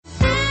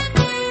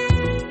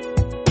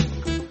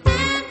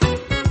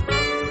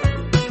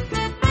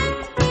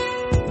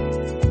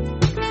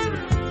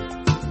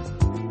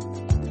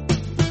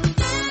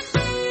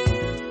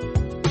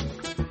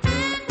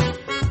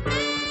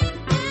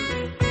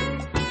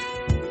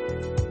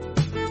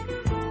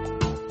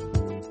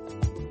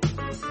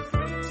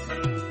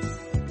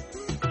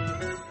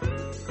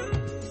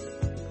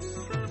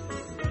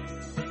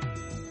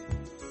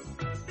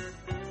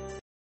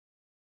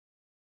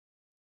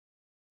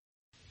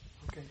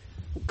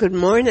Good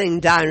morning,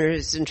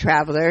 diners and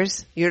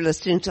travelers. You're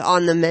listening to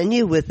On the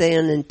Menu with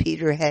Ann and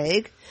Peter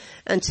Haig.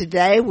 And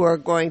today we're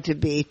going to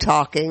be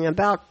talking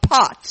about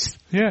pots.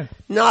 Yeah.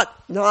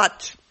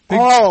 Not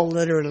all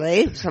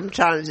literally.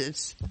 Sometimes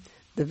it's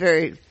the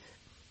very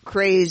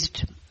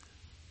crazed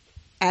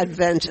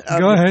advent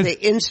of the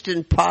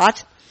Instant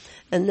Pot.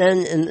 And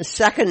then in the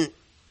second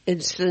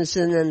instance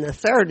and then the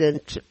third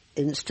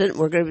instant,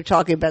 we're going to be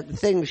talking about the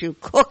things you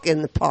cook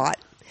in the pot.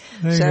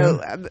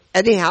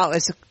 Anyhow,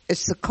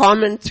 it's the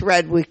common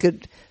thread we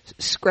could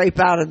scrape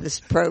out of this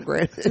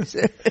program.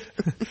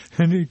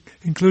 And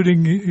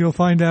including, you'll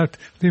find out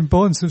the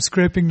importance of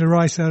scraping the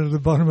rice out of the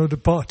bottom of the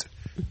pot.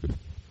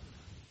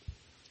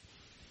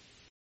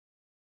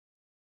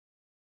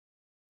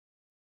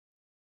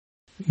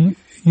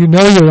 You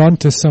know you're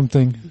onto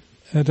something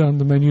at On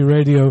the Menu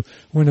Radio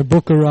when a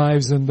book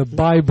arrives and the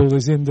Bible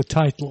is in the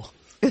title.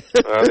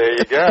 Well, there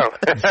you go.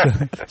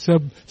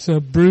 So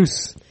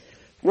Bruce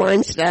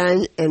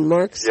Weinstein and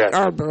Mark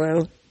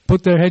Scarborough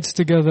put their heads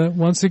together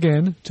once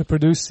again to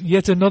produce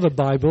yet another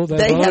Bible.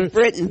 They have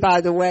written, by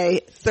the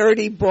way,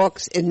 30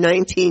 books in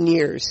 19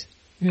 years.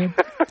 Yeah.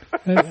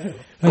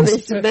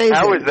 It's amazing.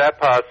 How is that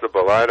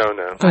possible? I don't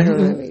know. I don't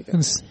know either.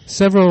 And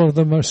several of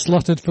them are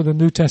slotted for the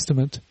New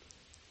Testament.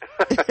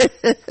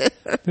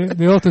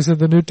 The authors of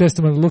the New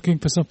Testament are looking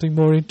for something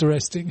more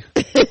interesting.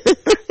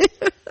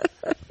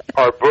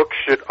 Our books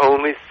should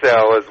only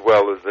sell as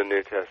well as the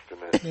New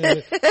Testament.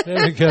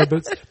 There we go.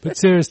 But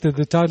seriously,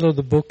 the title of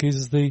the book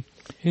is The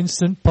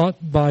Instant Pot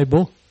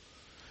Bible.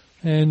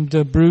 And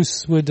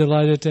Bruce, we're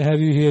delighted to have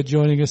you here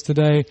joining us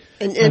today.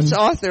 And it's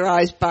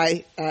authorized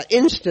by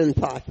Instant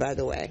Pot, by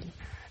the way.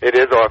 It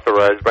is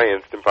authorized by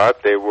Instant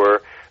Pot. They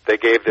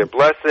gave their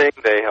blessing.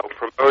 They helped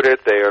promote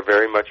it. They are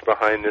very much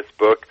behind this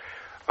book,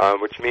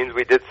 which means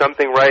we did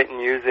something right in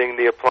using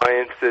the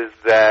appliances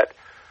that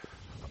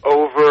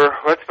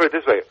let's put it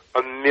this way,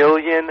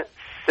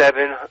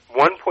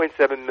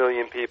 1.7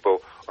 million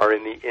people are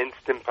in the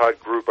Instant Pot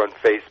group on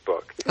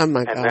Facebook. Oh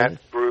my God. And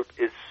that group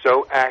is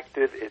so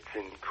active, it's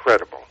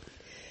incredible.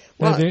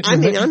 Well,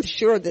 I'm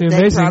sure that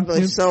they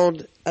probably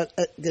sold a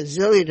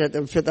gazillion of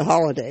them for the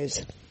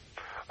holidays.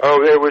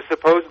 Oh, it was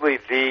supposedly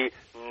the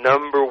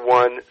number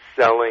one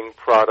selling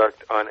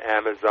product on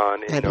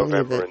Amazon in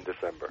November and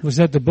December. Was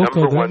that the book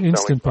or the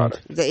Instant Pot?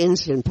 The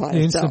Instant Pot. The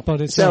Instant Pot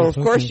itself.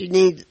 So, of course, you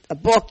need a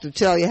book to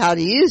tell you how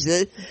to use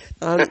it.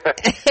 And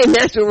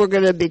that's what we're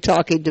going to be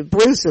talking to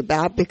Bruce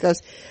about,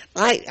 because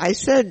I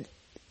said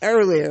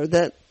earlier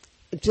that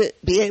to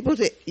be able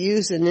to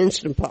use an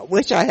Instant Pot,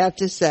 which I have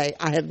to say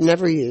I have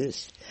never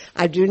used.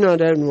 I do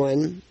not own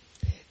one.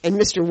 And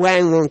Mr.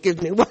 Wang won't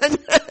give me one.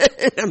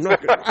 I'm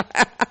not going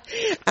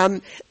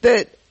to.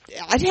 But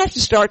I'd have to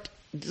start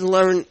to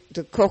learn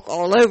to cook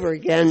all over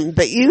again,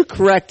 but you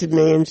corrected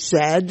me and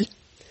said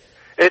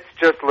it's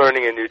just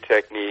learning a new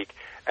technique.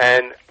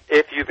 And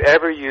if you've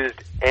ever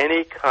used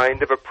any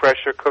kind of a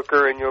pressure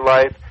cooker in your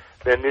life,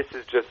 then this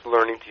is just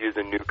learning to use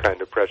a new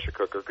kind of pressure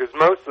cooker. Because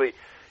mostly,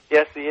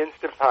 yes, the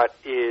Instant Pot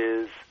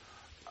is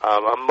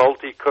a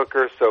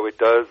multi-cooker, so it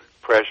does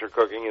pressure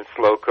cooking and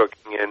slow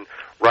cooking and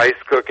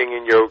rice cooking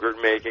and yogurt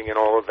making and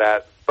all of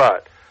that.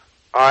 But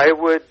I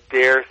would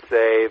dare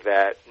say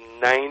that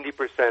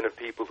 90% of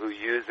people who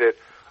use it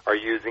are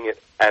using it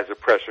as a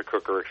pressure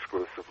cooker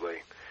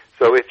exclusively.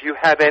 So if you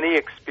have any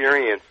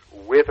experience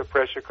with a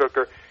pressure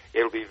cooker,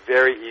 it'll be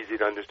very easy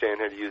to understand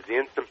how to use the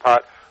Instant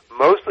Pot,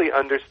 mostly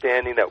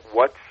understanding that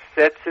what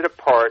sets it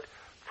apart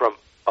from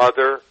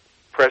other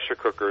pressure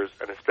cookers,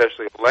 and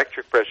especially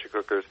electric pressure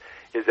cookers,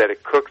 is that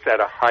it cooks at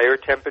a higher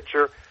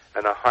temperature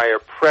and a higher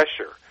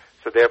pressure.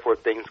 So therefore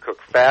things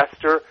cook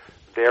faster,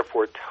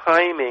 therefore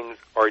timings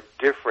are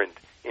different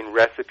in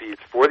recipes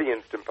for the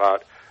Instant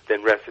Pot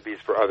than recipes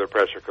for other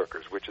pressure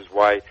cookers, which is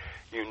why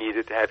you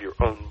needed to have your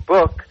own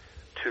book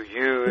to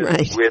use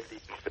with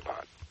the Instant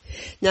Pot.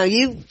 Now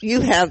you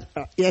have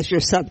your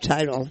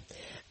subtitle,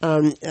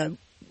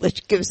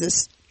 which gives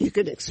us, you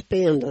could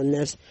expand on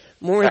this,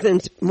 more than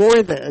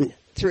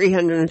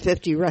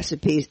 350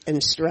 recipes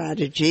and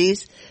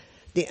strategies.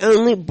 The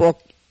only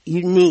book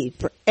you need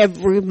for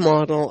every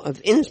model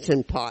of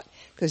Instant Pot.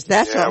 Because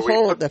that's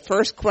the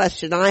first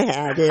question I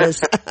had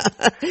is,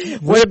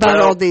 what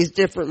about all these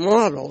different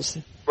models?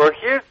 Well,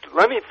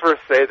 let me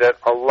first say that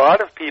a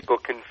lot of people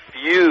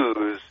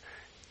confuse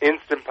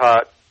Instant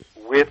Pot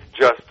with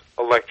just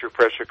electric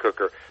pressure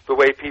cooker, the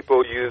way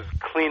people use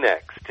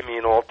Kleenex to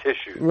mean all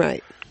tissues.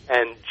 Right.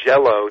 And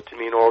Jell-O to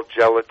mean all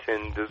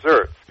gelatin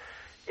desserts.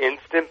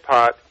 Instant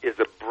Pot is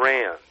a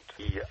brand.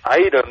 The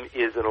item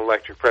is an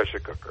electric pressure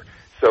cooker.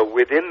 So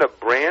within the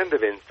brand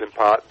of Instant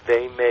Pot,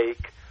 they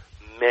make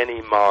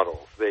many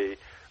models. They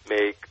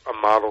make a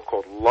model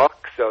called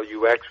Lux,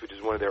 L-U-X, which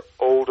is one of their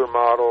older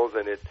models,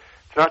 and it's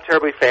not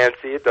terribly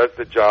fancy. It does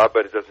the job,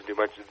 but it doesn't do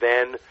much.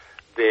 Then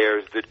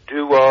there's the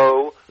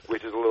Duo,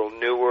 which is a little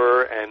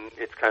newer, and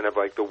it's kind of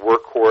like the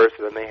workhorse.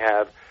 And then they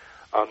have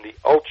the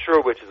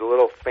Ultra, which is a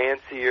little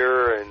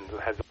fancier and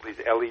has all these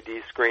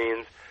LED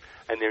screens.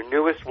 And their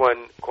newest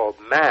one, called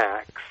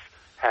Max,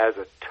 has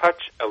a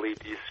touch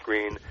LED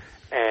screen,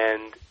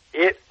 and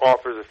it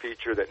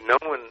feature that no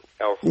one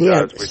else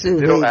Yeah, does, which sous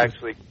is it'll vide.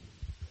 actually,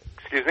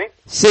 excuse me?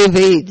 Sous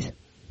vide.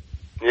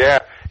 Yeah,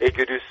 it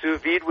could do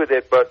sous vide with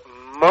it, but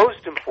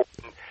most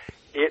important,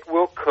 it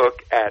will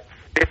cook at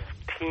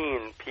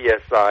 15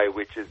 psi,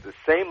 which is the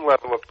same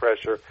level of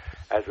pressure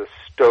as a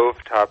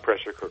stovetop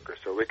pressure cooker.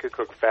 So it could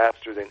cook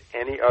faster than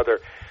any other.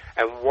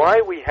 And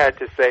why we had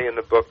to say in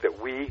the book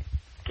that we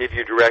give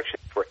you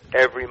directions for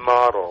every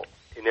model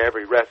in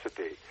every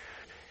recipe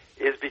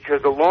is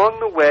because along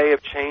the way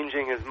of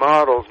changing his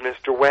models,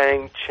 Mr.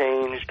 Wang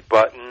changed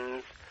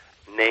buttons,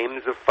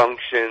 names of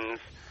functions,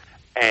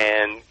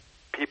 and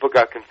people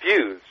got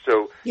confused.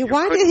 So Yeah, you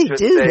why did couldn't he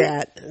just do say,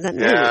 that? That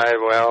made Yeah,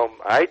 it- well,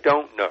 I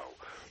don't know.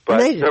 But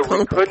made it so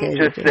we couldn't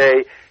just complicated.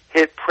 say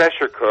hit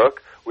pressure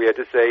cook. We had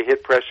to say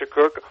hit pressure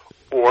cook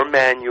or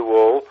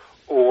manual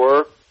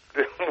or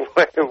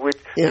which,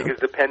 Yeah. because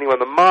depending on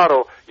the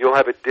model, you'll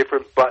have a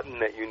different button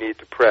that you need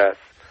to press.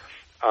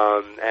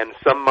 And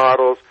some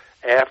models,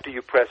 after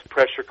you press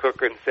pressure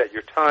cooker and set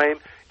your time,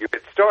 you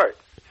hit start.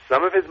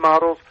 Some of his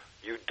models,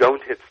 you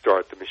don't hit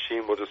start. The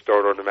machine will just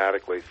start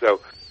automatically.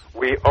 So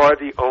we are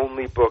the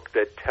only book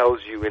that tells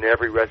you in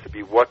every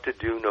recipe what to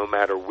do no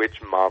matter which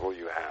model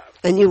you have.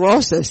 And you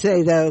also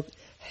say, though,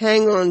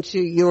 hang on to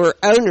your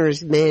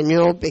owner's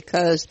manual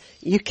because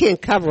you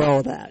can't cover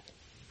all that.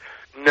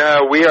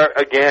 No, we are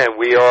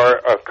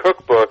a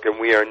cookbook and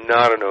we are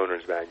not an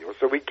owner's manual.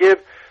 So we give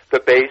the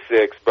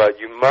basics, but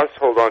you must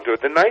hold on to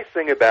it. The nice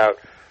thing about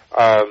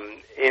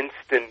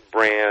Instant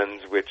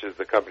Brands, which is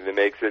the company that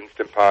makes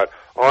Instant Pot,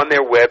 on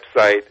their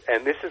website,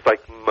 and this is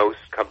like most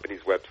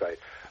companies' website,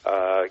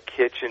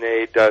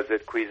 KitchenAid does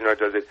it, Cuisinart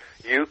does it,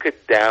 you could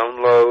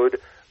download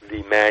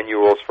the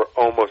manuals for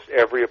almost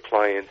every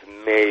appliance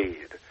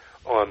made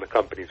on the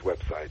company's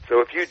website.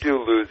 So if you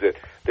do lose it,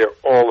 they're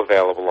all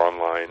available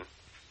online.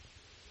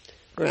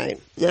 Right.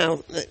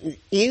 Now,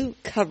 you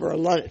cover a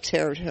lot of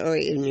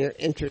territory in your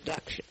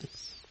introduction.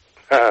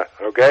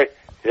 Okay,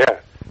 yeah.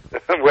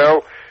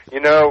 Well, you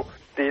know,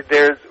 we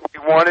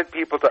wanted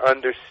people to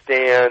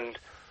understand,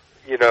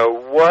 you know,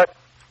 what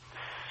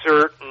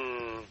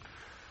certain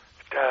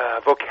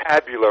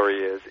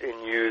vocabulary is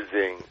in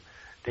using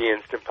the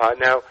Instant Pot.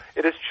 Now,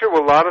 it is true,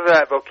 a lot of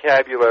that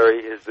vocabulary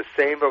is the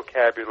same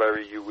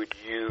vocabulary you would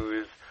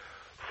use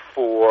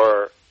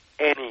for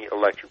any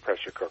electric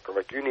pressure cooker.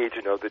 Like, you need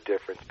to know the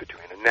difference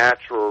between a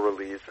natural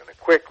release and a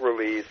quick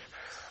release,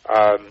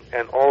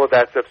 and all of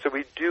that stuff. So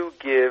we do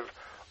give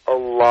a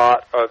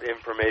lot of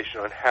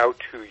information on how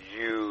to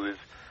use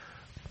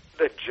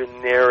the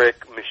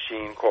generic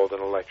machine called an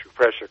electric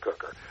pressure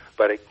cooker.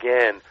 But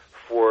again,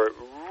 for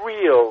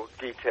real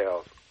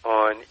details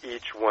on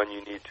each one,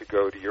 you need to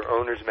go to your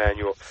owner's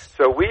manual.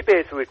 So we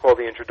basically call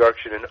the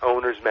introduction an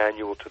owner's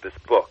manual to this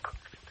book.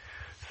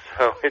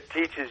 So it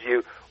teaches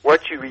you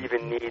what you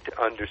even need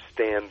to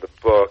understand the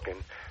book and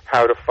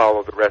how to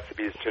follow the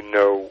recipes to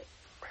know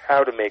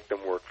how to make them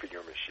work for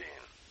your machine.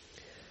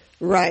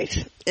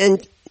 Right.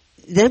 And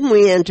then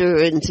we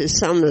enter into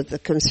some of the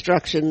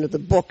construction of the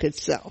book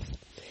itself.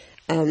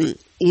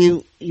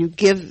 You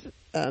give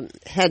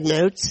head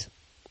notes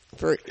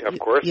for Of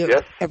course,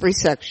 yes. every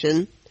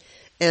section.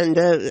 And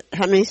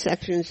how many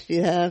sections do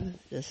you have?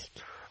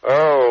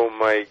 Oh,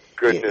 my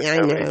goodness, I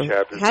how know. many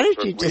chapters? How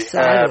did you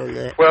decide on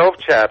that? 12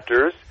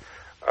 chapters,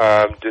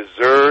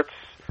 desserts,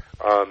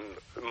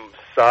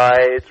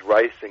 sides,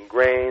 rice and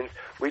grains.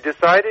 We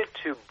decided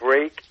to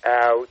break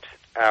out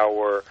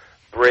our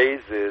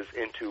braises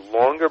into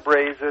longer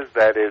braises,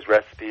 that is,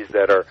 recipes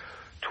that are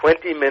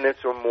 20 minutes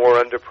or more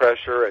under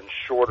pressure, and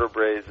shorter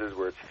braises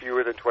where it's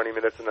fewer than 20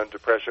 minutes and under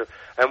pressure.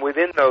 And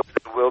within those,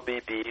 there will be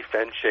beef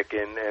and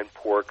chicken and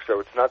pork, so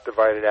it's not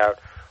divided out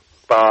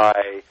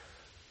by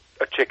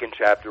a chicken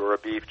chapter or a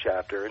beef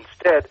chapter.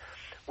 Instead,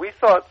 we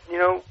thought, you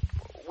know,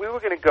 we were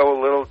going to go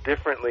a little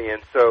differently,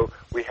 and so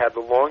we had the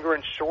longer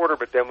and shorter,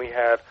 but then we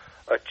have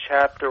a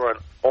chapter on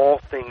all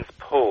things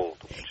pulled.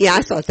 Yeah,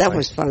 I thought that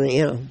was funny,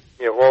 yeah.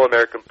 You know, all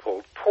American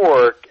pulled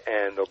pork,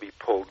 and there'll be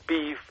pulled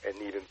beef, and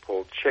even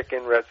pulled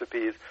chicken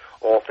recipes,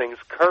 all things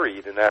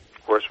curried, and that,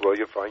 of course, well,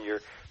 you'll find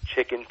your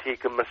chicken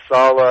tikka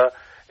masala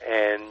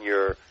and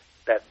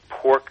that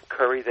pork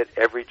curry that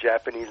every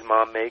Japanese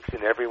mom makes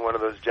in every one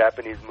of those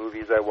Japanese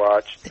movies I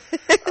watch.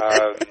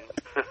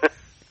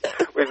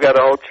 We've got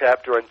a whole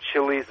chapter on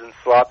chilies and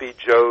sloppy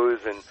joes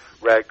and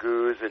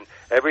ragouts and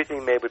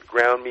everything made with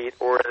ground meat,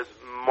 or as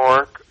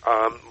Mark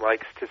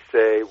likes to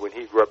say when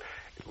he grew up,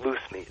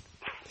 loose meat.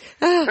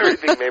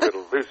 Everything made with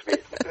loose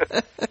meat.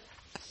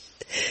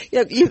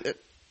 Yeah,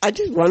 I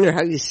just wonder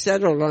how you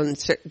settled on.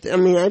 I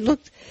mean, I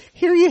looked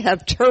here. You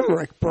have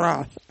turmeric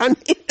broth. I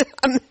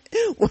mean,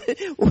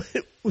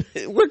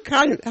 what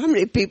kind of? How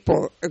many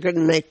people are going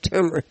to make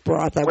turmeric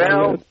broth?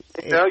 Well,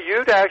 no,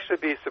 you'd actually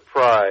be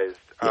surprised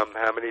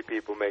how many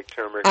people make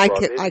turmeric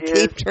broth. I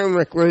keep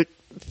turmeric root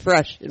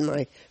fresh in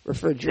my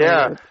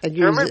refrigerator. Yeah,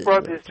 turmeric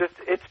broth is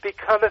just—it's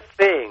become a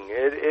thing.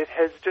 It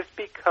has just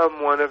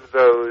become one of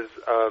those.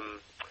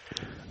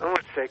 I don't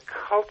want to say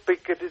cult,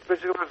 because it's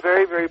become a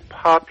very, very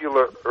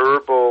popular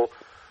herbal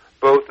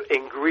both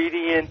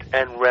ingredient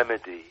and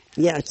remedy.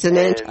 Yeah, it's an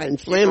And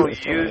anti-inflammatory.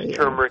 people use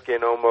turmeric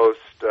in almost,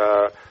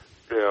 a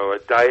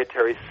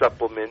dietary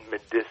supplement,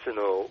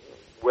 medicinal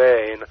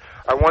way. And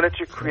I wanted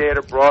to create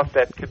a broth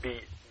that could be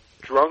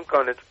drunk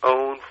on its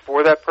own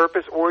for that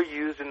purpose or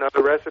used in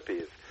other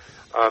recipes.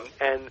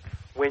 And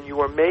when you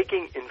are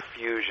making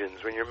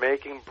infusions, when you're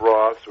making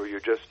broths, or you're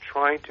just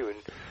trying to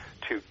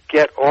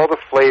get all the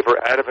flavor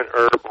out of an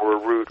herb or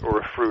a root or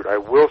a fruit, I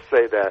will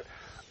say that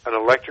an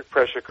electric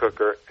pressure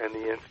cooker and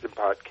the Instant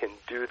Pot can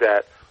do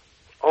that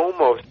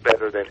almost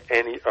better than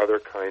any other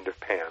kind of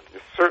pan. You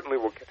certainly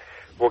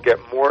will get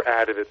more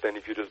out of it than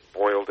if you just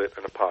boiled it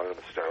in a pot on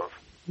the stove.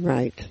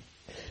 Right.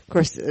 Of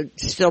course, it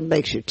still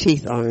makes your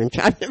teeth orange.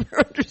 I've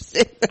never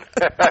understood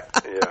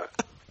that.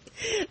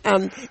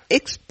 Yeah.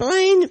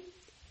 Explain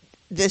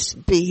this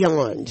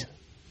Beyond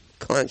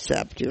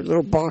concept, your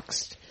little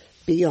boxed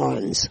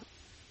Beyonds.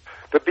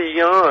 The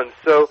Beyond.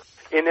 So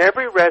in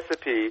every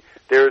recipe,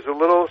 there's a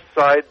little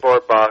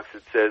sidebar box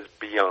that says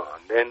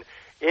Beyond. And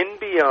in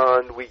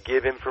Beyond, we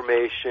give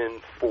information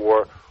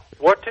for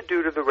what to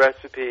do to the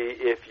recipe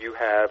if you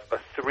have a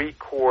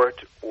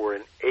 3-quart or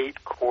an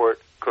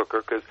 8-quart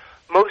cooker, because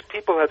most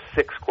people have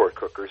 6-quart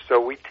cookers.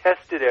 So we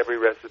tested every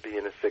recipe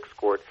in a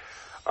 6-quart.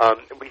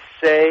 We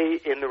say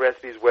in the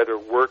recipes whether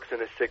it works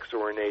in a 6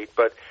 or an 8,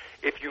 but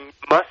if you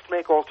must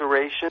make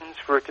alterations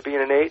for it to be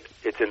in an 8,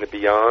 it's in the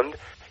Beyond.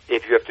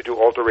 If you have to do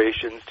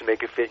alterations to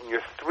make it fit in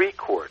your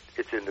 3-quart,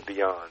 it's in the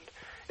Beyond.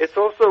 It's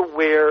also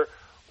where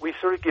we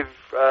sort of give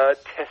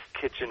test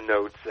kitchen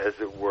notes, as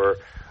it were,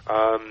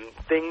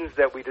 things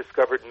that we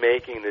discovered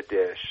making the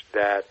dish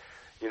that,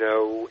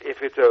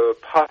 if it's a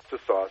pasta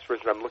sauce, for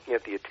instance, I'm looking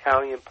at the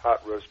Italian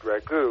pot roast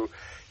ragu,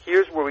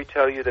 here's where we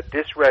tell you that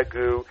this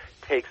ragu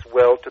takes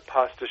well to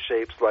pasta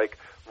shapes like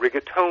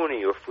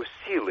rigatoni or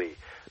fusilli,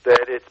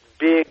 that it's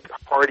big,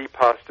 hearty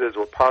pastas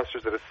or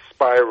pastas that are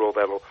spiral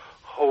that'll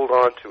hold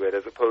on to it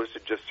as opposed to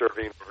just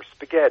serving for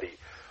spaghetti.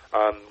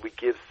 We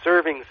give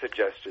serving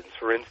suggestions.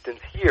 For instance,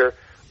 here,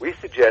 we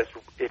suggest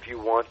if you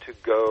want to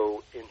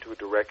go into a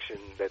direction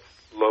that's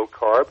low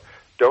carb,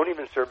 don't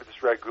even serve this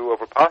ragu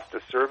over pasta.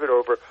 Serve it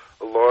over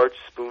a large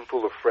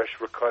spoonful of fresh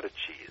ricotta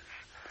cheese.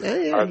 Oh,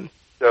 yeah.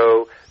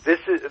 So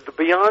the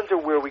Beyonds are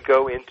where we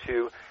go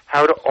into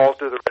how to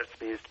alter the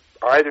recipes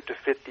either to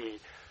fit the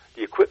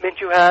equipment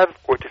you have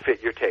or to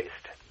fit your taste.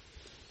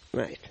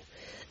 Right.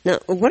 Now,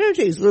 what are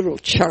these little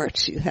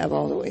charts you have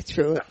all the way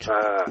through it?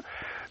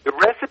 The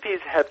recipes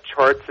have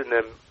charts in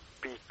them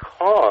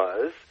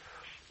because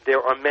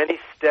there are many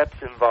steps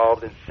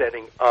involved in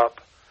setting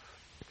up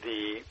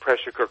the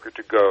pressure cooker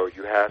to go.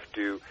 You have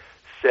to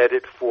set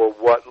it for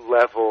what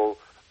level.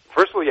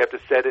 First of all, you have to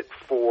set it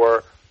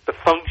for the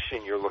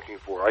function you're looking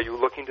for. Are you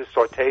looking to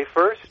saute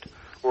first,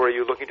 or are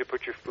you looking to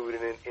put your food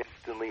in and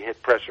instantly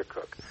hit pressure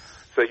cook?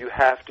 So you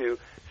have to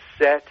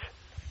set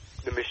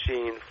the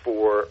machine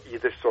for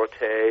either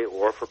saute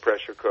or for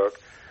pressure cook.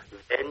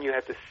 Then you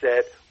have to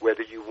set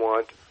whether you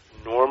want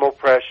normal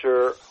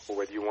pressure or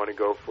whether you want to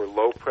go for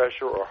low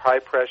pressure or high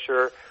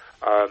pressure.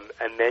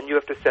 And then you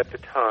have to set the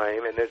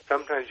time, and then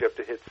sometimes you have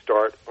to hit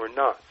start or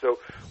not. So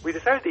we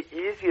decided the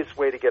easiest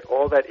way to get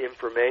all that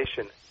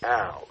information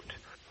out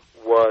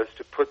was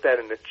to put that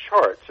in a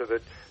chart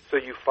so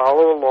you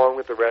follow along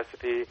with the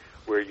recipe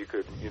where you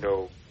could,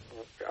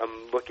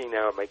 I'm looking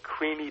now at my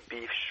creamy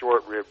beef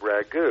short rib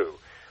ragu.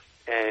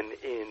 And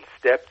in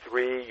step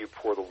 3, you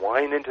pour the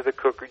wine into the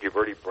cooker. You've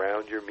already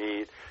browned your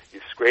meat.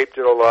 You've scraped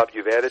it all up.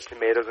 You've added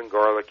tomatoes and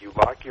garlic. You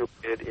lock your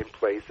lid in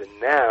place, and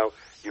now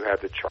you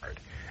have the chart.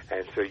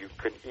 And so you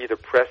can either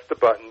press the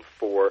button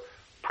for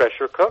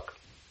pressure cook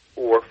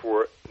or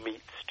for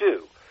meat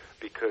stew,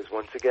 because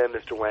once again,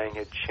 Mr. Wang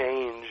had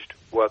changed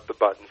what the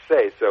buttons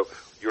say. So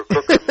your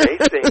cooker may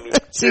say meat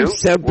stew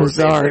so or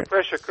bizarre. may say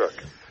pressure cook.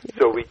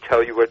 So we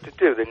tell you what to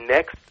do. The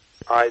next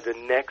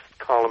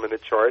column in the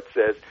chart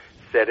says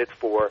set it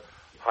for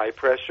high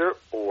pressure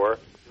or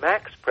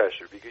max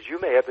pressure, because you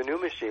may have the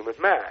new machine with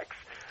max.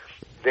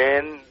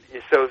 Then,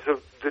 so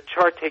the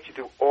chart takes you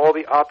through all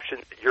the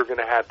options that you're going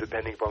to have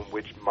depending upon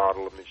which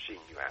model of machine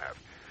you have.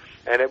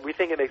 And we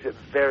think it makes it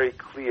very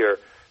clear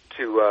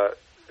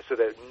so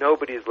that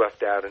nobody is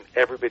left out and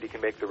everybody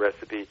can make the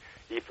recipe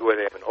either whether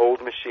they have an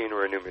old machine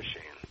or a new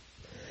machine.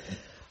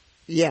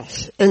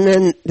 Yes, and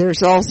then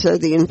there's also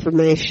the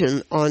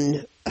information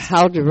on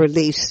how to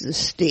release the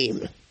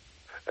steam.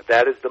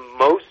 That is the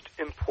most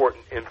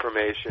important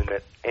information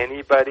that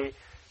anybody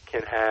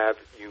can have.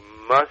 You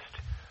must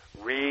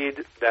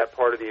read that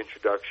part of the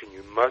introduction.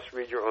 You must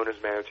read your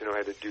owner's manual to know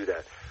how to do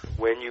that.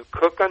 When you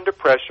cook under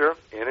pressure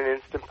in an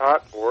Instant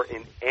Pot or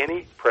in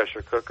any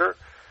pressure cooker,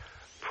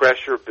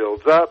 pressure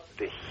builds up,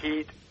 the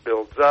heat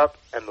builds up,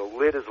 and the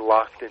lid is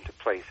locked into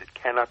place. It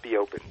cannot be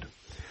opened.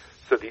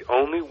 So the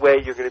only way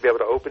you're going to be able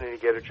to open it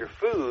and get at your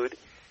food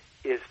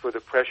is for the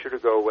pressure to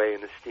go away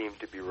and the steam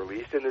to be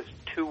released. And there's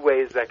 2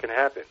 ways that can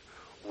happen.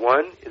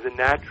 One is a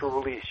natural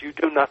release. You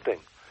do nothing.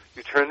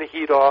 You turn the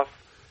heat off,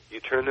 you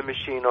turn the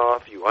machine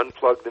off, you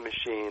unplug the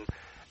machine,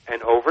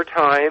 And over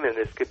time, and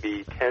this could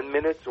be 10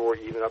 minutes or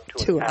even up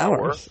to 2 an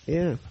hour, hours.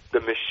 Yeah. the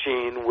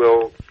machine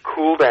will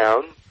cool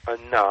down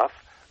enough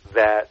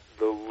that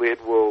the lid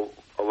will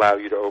allow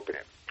you to open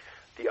it.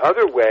 The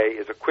other way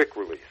is a quick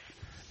release,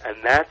 and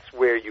that's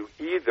where you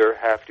either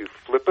have to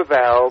flip a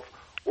valve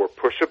or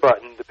push a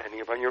button,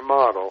 depending upon your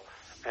model,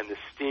 and the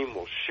steam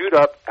will shoot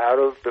up out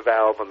of the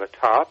valve on the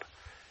top,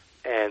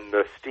 and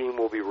the steam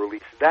will be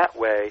released that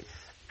way,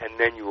 and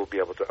then you will be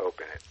able to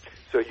open it.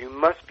 So you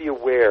must be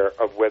aware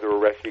of whether a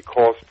recipe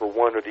calls for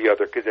one or the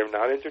other, because they're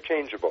not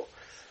interchangeable.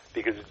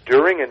 Because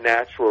during a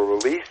natural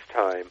release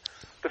time,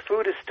 the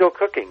food is still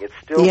cooking. It's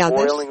still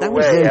boiling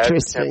away as the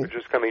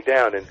temperature's coming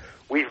down. And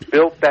we've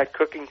built that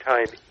cooking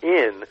time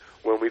in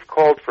when we've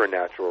called for a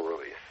natural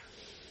release.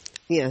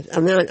 Yeah,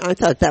 I mean, I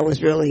thought that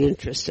was really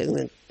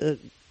interesting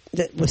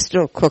that we're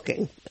still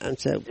cooking. And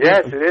so,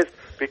 yes, it is.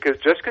 Because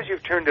just because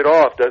you've turned it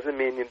off doesn't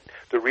mean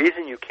the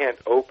reason you can't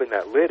open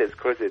that lid is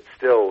because it's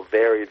still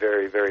very,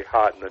 very, very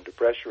hot and under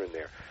pressure in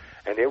there.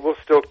 And it will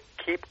still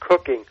keep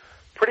cooking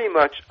pretty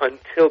much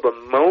until the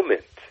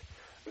moment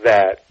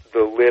that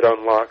the lid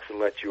unlocks and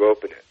lets you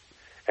open it.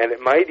 And it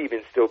might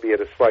even still be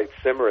at a slight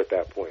simmer at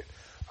that point.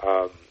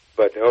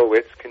 But no,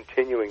 it's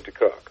continuing to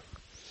cook.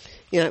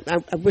 Yeah,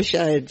 I wish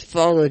I had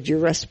followed your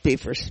recipe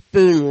for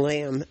spoon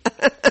lamb.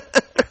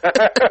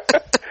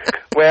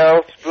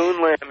 Well,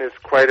 spoon lamb is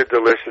quite a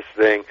delicious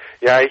thing.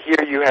 Yeah, I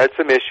hear you had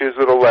some issues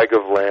with a leg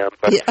of lamb,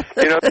 but yeah.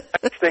 You know, the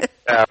nice thing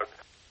about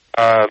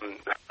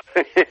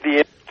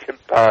the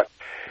Instant Pot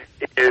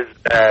is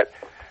that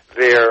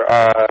they're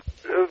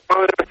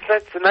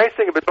it's a nice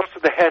thing, but also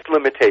it has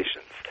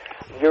limitations.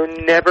 You're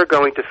never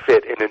going to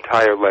fit an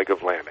entire leg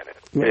of lamb in it.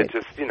 Right. It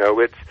just,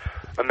 it's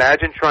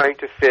imagine trying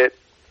to fit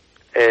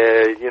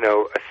a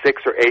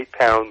 6 or 8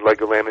 pound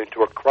leg of lamb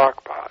into a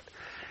crock pot.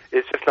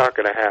 It's just not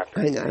going to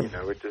happen. I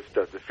know. It just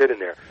doesn't fit in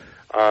there.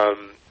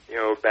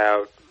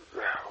 About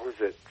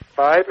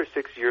 5 or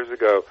 6 years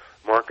ago,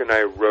 Mark and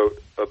I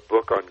wrote a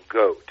book on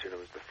goat, and it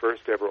was the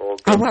first ever all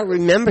goat. Oh, I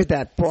remember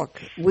that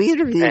book. We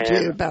interviewed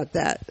you about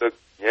that.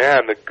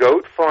 And the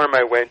goat farm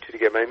I went to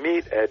get my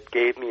meat at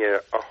gave me a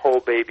whole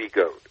baby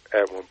goat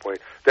at one point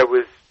that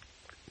was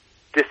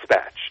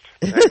dispatched.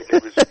 I mean,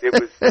 it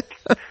was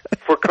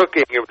for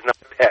cooking. It was not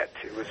a pet.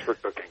 It was for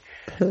cooking.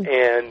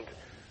 And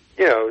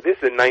this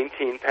is a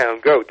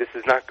 19-pound goat. This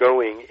is not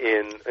going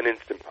in an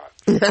Instant Pot.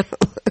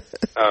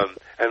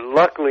 And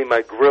luckily,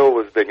 my grill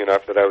was big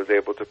enough that I was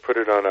able to put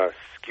it on a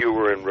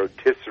skewer and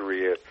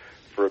rotisserie it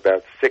for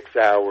about 6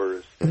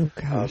 hours,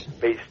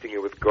 basting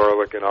it with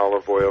garlic and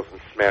olive oils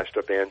and smashed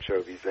up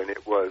anchovies, and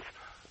it was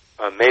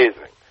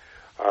amazing.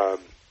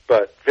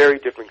 But very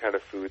different kind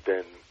of food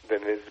than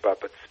it is about.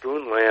 But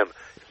spoon lamb,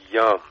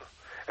 yum.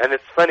 And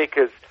it's funny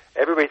because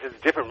everybody says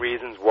different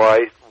reasons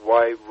why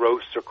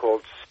roasts are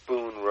called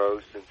spoon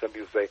roast, and some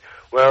people say,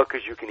 well,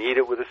 because you can eat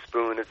it with a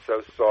spoon, it's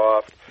so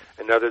soft,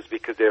 and others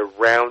because they're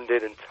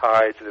rounded and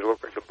tied so they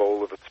look like the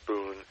bowl of a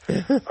spoon.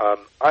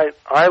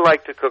 I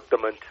like to cook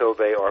them until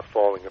they are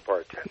falling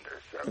apart tender.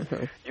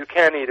 So you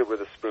can eat it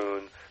with a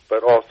spoon,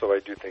 but also I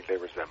do think they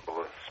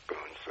resemble a spoon.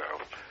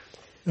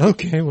 So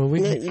okay, well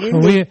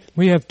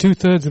we have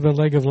 2/3 of a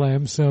leg of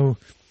lamb, so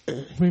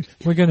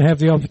we're going to have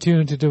the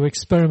opportunity to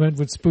experiment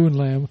with spoon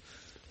lamb.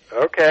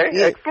 Okay,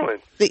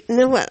 excellent. You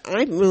know what?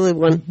 I really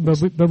want,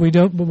 but we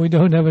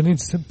don't have an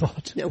Instant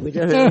Pot. No, we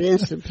don't have an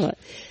Instant Pot.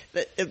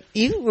 But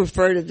you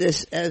refer to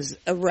this as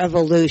a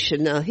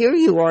revolution. Now, here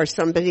you are,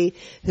 somebody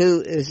who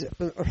is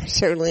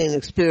certainly an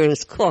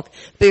experienced cook,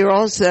 but you're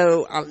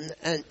also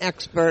an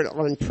expert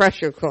on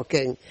pressure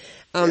cooking.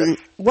 Yes.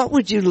 What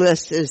would you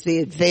list as the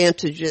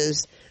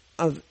advantages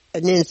of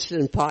an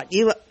Instant Pot?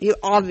 You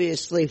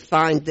obviously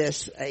find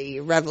this a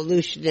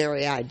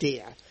revolutionary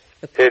idea.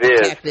 It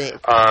is.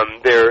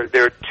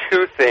 There are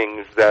two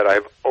things that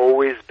I've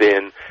always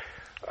been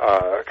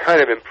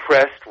kind of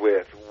impressed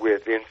with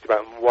Instant Pot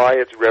and why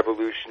it's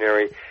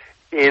revolutionary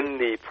in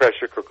the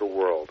pressure cooker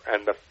world.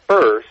 And the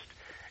first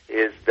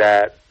is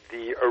that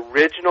the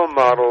original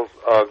models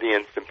of the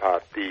Instant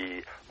Pot,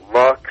 the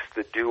Lux,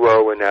 the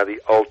Duo, and now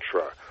the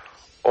Ultra,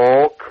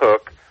 all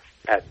cook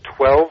at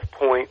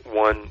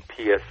 12.1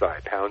 psi,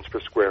 pounds per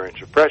square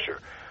inch of pressure.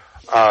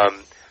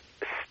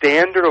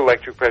 Standard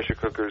electric pressure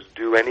cookers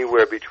do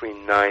anywhere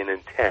between 9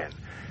 and 10.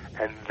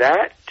 And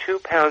that 2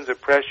 pounds of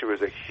pressure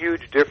is a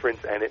huge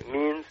difference, and it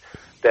means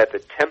that the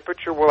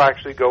temperature will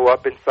actually go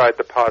up inside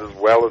the pot as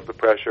well as the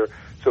pressure,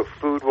 so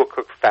food will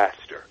cook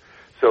faster.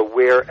 So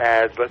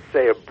whereas, let's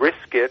say, a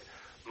brisket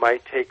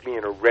might take me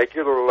in a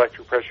regular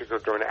electric pressure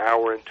cooker an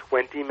hour and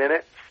 20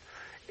 minutes,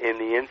 in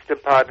the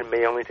Instant Pot it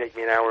may only take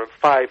me an hour and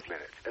 5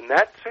 minutes. And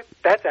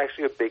that's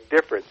actually a big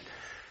difference.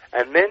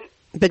 And then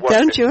But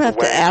don't you have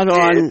to add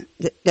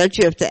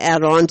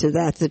on to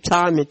that the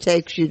time it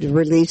takes you to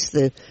release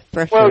the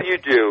pressure? Well, you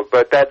do,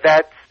 but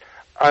that's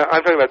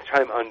I'm talking about the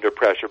time under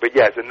pressure. But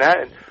yes, and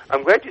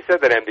I'm glad you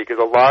said that, Em, because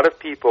a lot of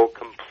people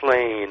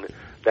complain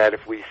that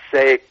if we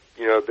say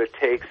that it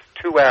takes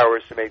 2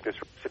 hours to make this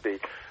recipe,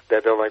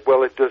 that they're like,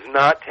 well, it does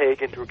not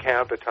take into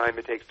account the time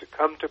it takes to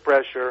come to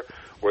pressure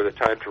or the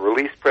time to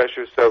release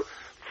pressure. So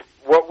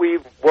what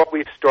we've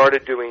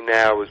started doing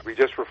now is we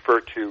just refer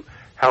to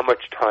how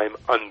much time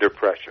under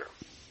pressure,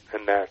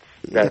 and that's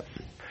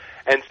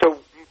and so.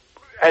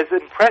 As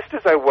impressed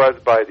as I was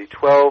by the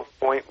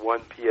 12.1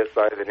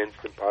 psi that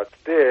Instant Pots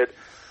did,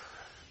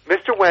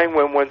 Mr. Wang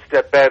went one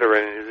step better,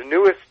 and in his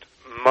newest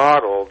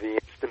model, the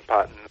Instant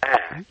Pot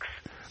Max,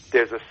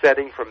 there's a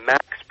setting for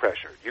max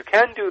pressure. You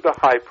can do the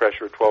high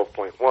pressure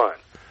 12.1,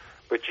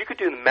 but you could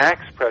do the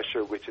max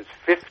pressure, which is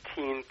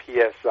 15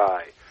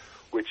 psi,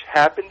 which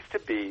happens to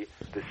be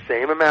the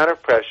same amount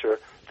of pressure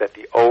that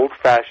the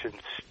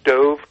old-fashioned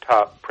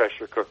stovetop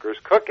pressure cookers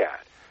cook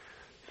at.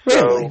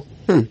 Really?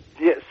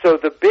 Yeah, so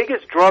the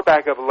biggest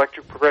drawback of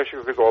electric pressure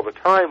cookers all the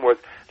time was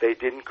they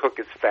didn't cook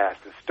as fast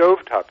as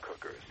stovetop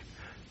cookers.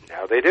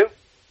 Now they do.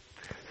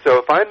 So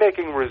if I'm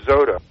making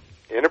risotto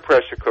in a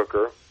pressure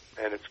cooker,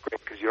 and it's great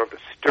because you don't have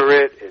to stir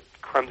it, it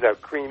comes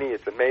out creamy,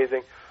 it's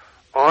amazing.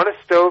 On a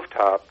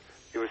stovetop,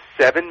 it was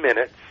 7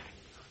 minutes,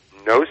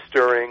 no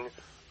stirring,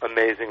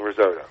 amazing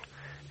risotto.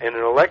 In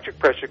an electric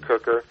pressure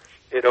cooker,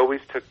 it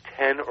always took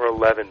 10 or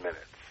 11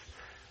 minutes.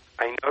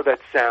 I know that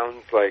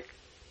sounds like,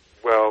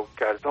 well,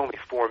 God, it's only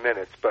 4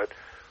 minutes, but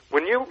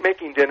when you're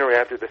making dinner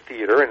after the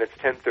theater and it's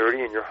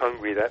 10:30 and you're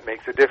hungry, that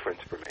makes a difference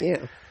for me.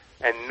 Yeah.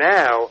 And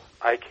now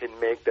I can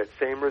make that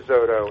same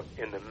risotto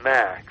in the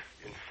Max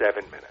in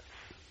 7 minutes.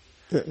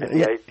 And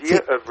the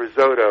idea of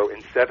risotto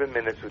in 7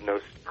 minutes with no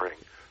stirring,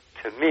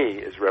 to me,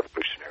 is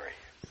revolutionary.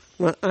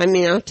 Well, I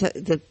mean,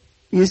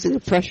 using a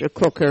pressure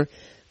cooker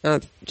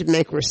to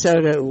make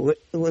risotto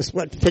was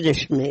what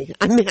finished me.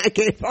 I mean, I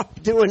gave up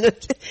doing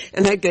it,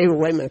 and I gave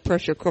away my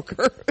pressure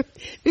cooker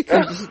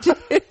because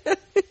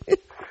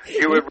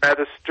you would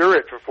rather stir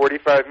it for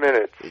 45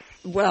 minutes.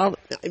 Well,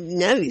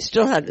 no, you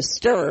still had to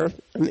stir.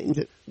 I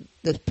mean,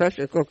 the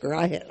pressure cooker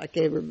I had, I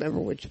can't remember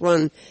which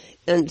one,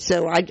 and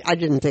so I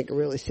didn't think it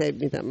really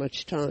saved me that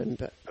much time.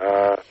 But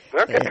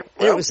okay,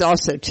 it was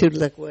also too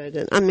liquid,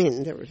 and I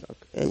mean, there was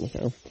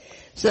anyhow.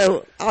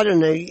 So I don't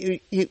know.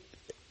 You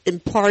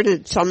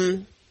imparted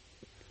some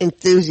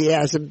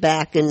enthusiasm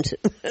back into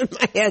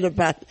my head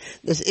about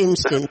this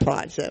Instant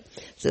Pot. So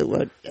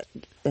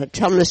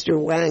tell Mr.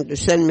 Wang to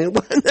send me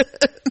one.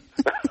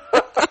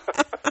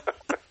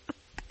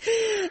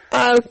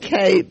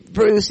 Okay,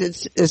 Bruce,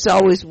 it's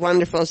always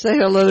wonderful. Say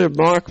hello to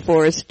Mark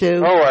for us,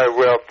 too. Oh, I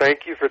will.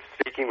 Thank you for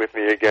speaking with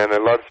me again. I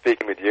love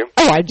speaking with you.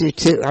 Oh, I do,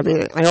 too. I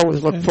mean, I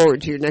always look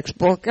forward to your next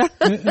book.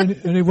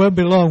 and it won't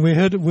be long. We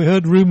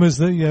heard rumors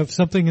that you have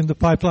something in the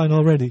pipeline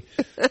already.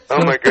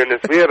 Oh, my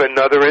goodness. We have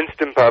another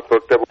Instant Pot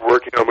book that we're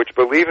working on, which,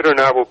 believe it or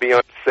not, will be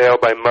on sale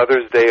by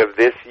Mother's Day of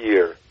this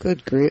year.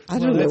 Good grief. I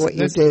don't know what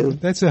you do.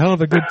 That's a hell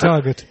of a good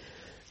target.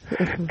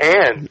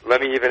 And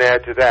let me even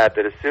add to that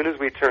as soon as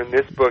we turn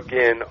this book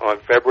in on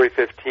February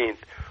 15th,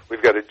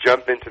 we've got to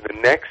jump into the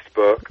next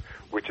book,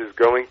 which is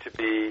going to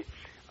be,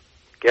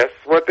 guess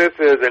what this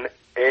is, an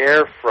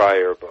air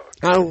fryer book.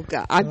 Oh,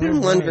 God. I've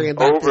been wondering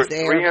about over this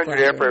air 300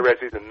 air fryer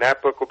recipes, and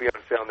that book will be on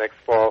sale next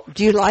fall.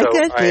 Do you like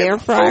it, the air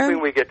fryer? I'm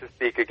hoping we get to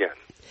speak again.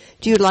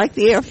 Do you like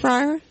the air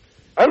fryer?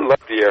 I love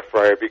the air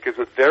fryer because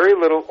with very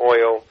little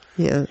oil,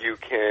 you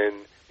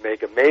can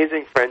make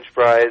amazing French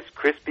fries,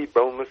 crispy,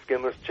 boneless,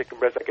 skinless chicken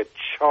breast. I could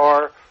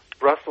char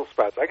Brussels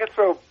sprouts. I could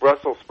throw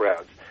Brussels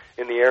sprouts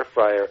in the air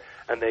fryer,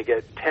 and they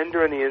get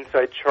tender on the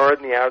inside, charred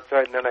on the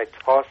outside, and then I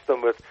toss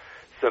them with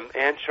some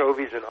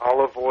anchovies and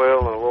olive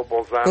oil and a little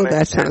balsamic. Oh,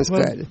 that sounds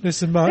good.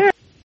 Listen, Mark. Yeah.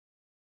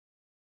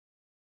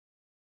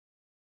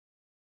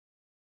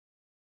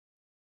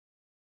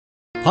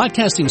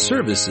 Podcasting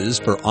services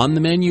for On the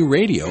Menu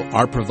Radio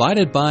are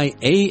provided by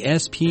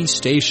ASP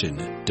Station,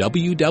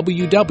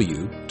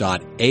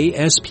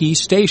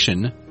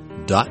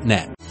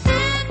 www.aspstation.net.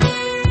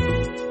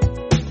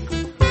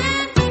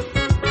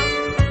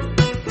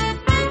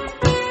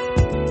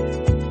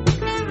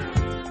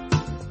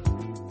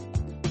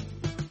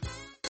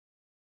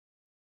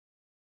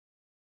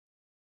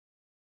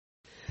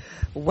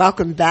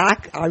 Welcome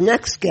back. Our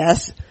next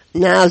guest,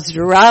 Naz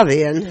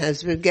Daravian,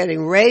 has been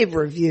getting rave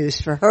reviews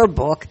for her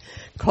book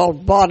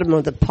called Bottom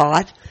of the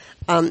Pot.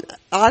 I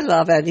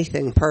love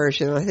anything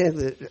Persian. I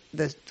think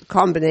the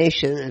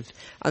combination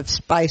of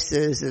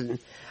spices and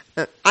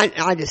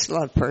I just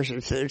love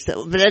Persian food.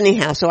 But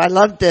anyhow, so I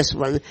love this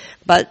one.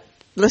 But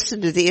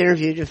listen to the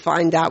interview to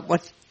find out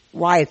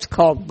why it's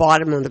called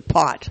Bottom of the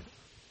Pot.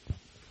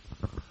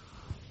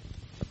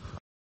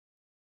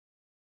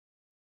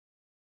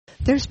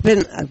 There's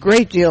been a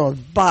great deal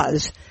of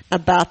buzz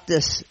about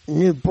this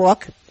new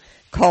book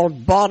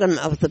called Bottom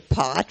of the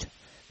Pot,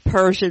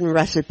 Persian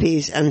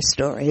Recipes and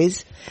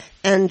Stories,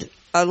 and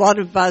a lot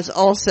of buzz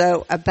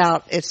also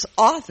about its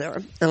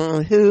author,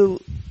 who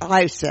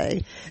I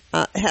say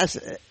has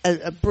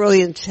a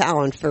brilliant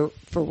talent for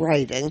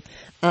writing,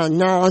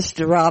 Naz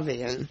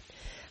Daravian,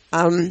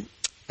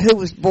 who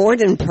was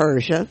born in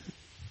Persia,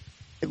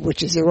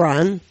 which is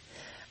Iran,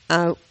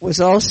 was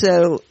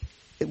also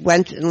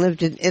went and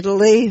lived in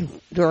Italy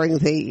during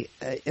the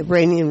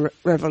Iranian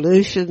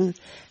Revolution,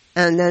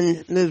 and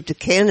then moved to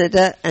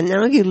Canada, and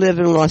now you live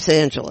in Los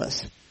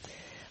Angeles.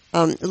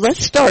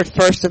 Let's start,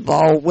 first of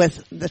all,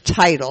 with the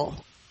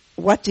title.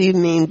 what do you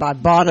mean by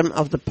bottom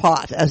of the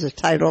pot as a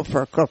title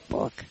for a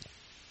cookbook?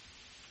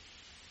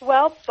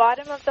 Well,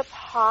 bottom of the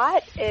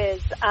pot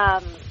is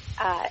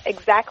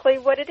exactly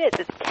what it is.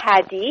 It's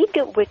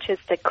tahdig, which is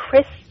the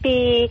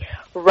crispy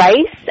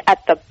rice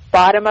at the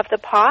bottom of the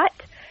pot.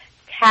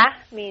 Tah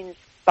means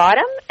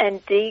bottom,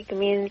 and dig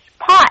means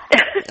pot.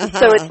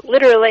 So it's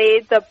literally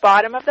the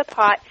bottom of the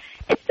pot.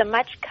 It's the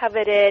much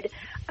coveted,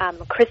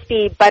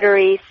 crispy,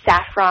 buttery,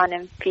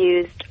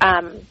 saffron-infused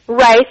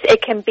rice.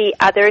 It can be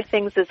other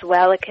things as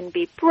well. It can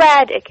be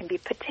bread. It can be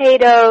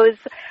potatoes.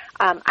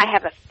 I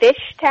have a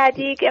fish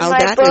tahdig in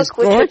my book. Oh, that is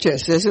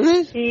gorgeous, isn't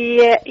it?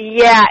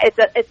 Yeah.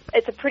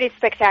 It's a pretty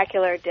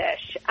spectacular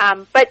dish.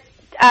 But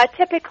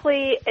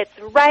typically, it's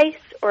rice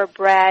or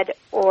bread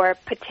or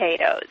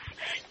potatoes,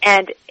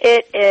 and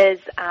it is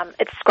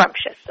it's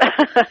scrumptious.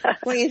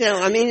 Well,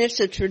 it's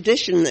a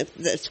tradition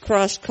that's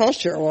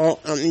cross-cultural.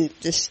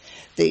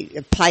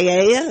 The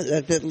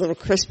paella, the little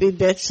crispy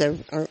bits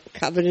are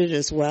coveted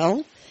as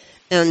well,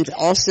 and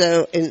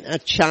also in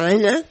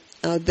China,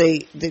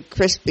 the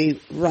crispy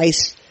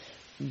rice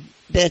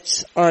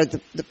bits are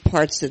the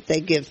parts that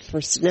they give for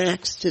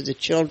snacks to the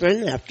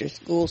children after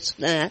school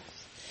snacks.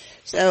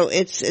 So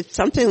it's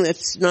something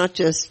that's not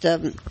just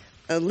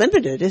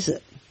limited, is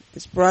it?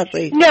 It's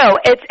broadly. No,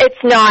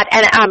 it's not.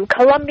 And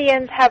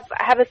Colombians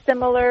have a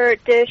similar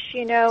dish,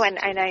 and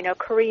I know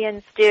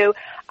Koreans do.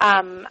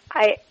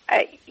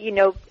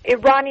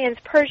 Iranians,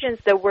 Persians,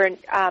 though,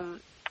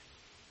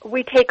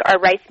 we take our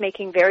rice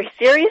making very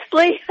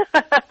seriously.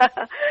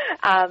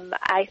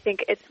 I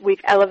think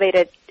we've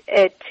elevated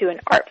it to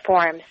an art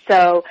form.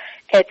 So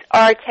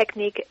our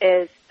technique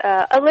is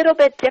a little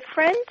bit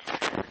different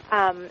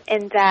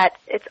in that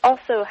it's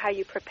also how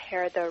you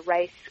prepare the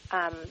rice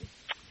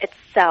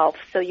itself.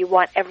 So you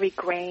want every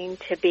grain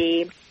to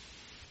be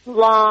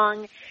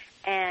long,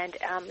 and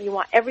you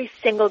want every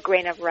single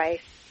grain of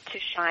rice to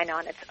shine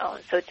on its own.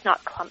 So it's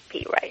not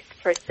clumpy rice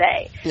per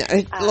se. Yeah,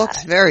 it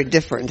looks very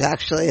different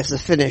actually as a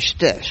finished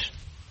dish.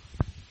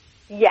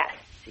 Yes.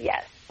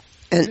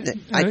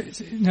 And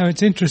now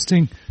it's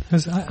interesting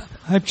because I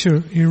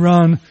picture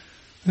Iran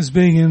as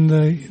being in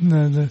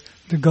the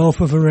Gulf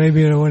of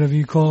Arabia or whatever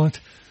you call it,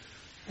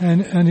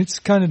 and it's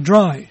kind of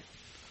dry.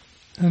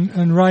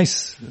 And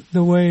rice,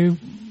 the way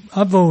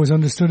I've always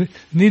understood it,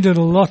 needed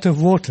a lot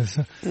of water.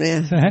 So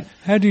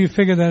how do you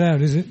figure that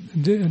out? Is it a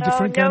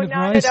different kind of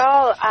rice? No,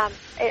 not at all.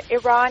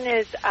 Iran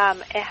it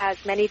has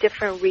many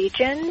different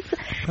regions.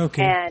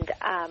 Okay. And,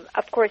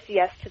 of course,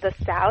 yes, to the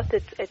south,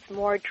 it's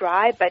more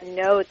dry, but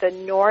no, the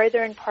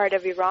northern part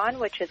of Iran,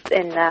 which is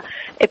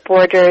it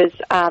borders,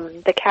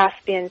 the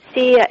Caspian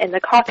Sea in the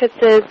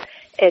Caucasus,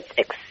 it's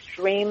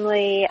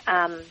extremely,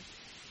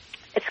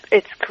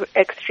 it's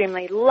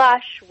extremely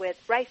lush with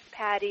rice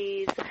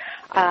paddies.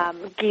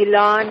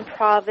 Gilan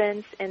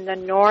province in the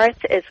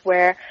north is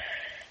where,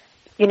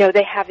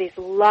 they have these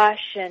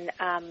lush and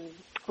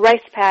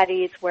rice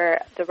paddies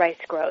where the rice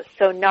grows.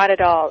 So not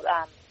at all.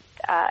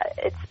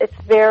 It's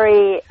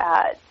very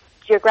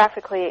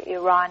geographically,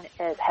 Iran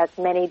has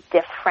many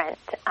different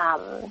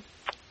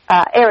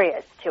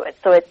areas to it.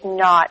 So it's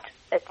not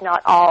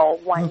all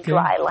one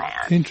dry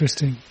land.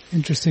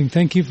 Interesting.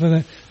 Thank you for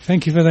that.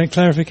 Thank you for that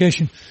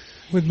clarification.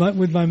 With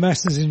my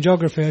master's in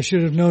geography, I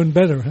should have known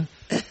better, huh?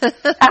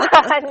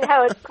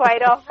 No, it's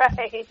quite all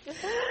right.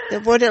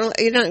 Well,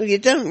 you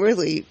don't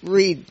really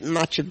read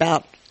much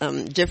about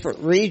different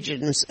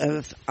regions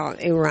of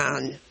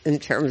Iran in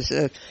terms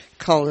of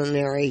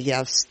culinary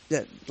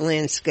the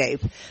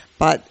landscape.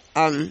 But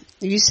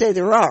you say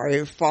there are.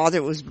 Your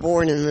father was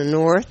born in the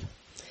north.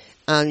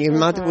 Your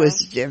mother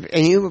was,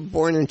 and you were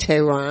born in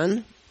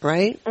Tehran,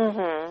 right?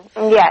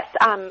 Mm-hmm. Yes.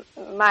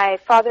 My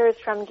father is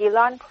from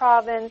Gilan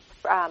province,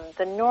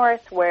 the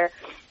north, where,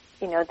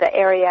 the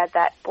area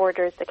that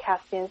borders the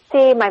Caspian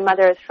Sea. My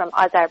mother is from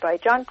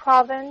Azerbaijan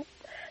province.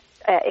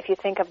 If you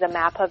think of the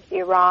map of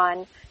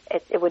Iran,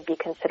 it would be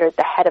considered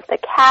the head of the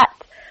cat,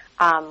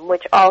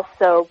 which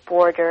also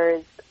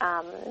borders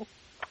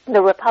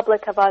the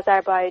Republic of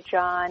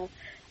Azerbaijan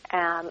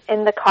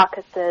in the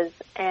Caucasus,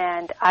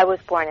 and I was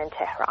born in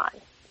Tehran.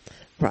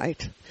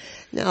 Right.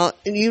 Now,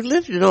 you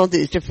lived in all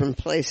these different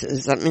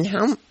places. I mean,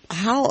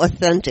 how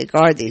authentic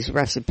are these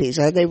recipes?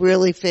 Are they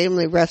really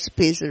family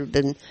recipes that have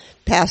been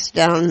passed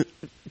down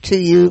to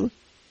you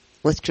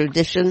with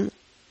tradition?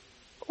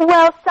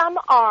 Well, some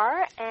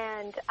are,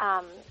 and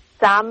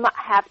some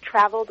have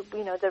traveled,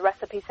 the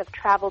recipes have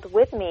traveled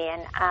with me,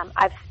 and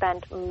I've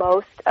spent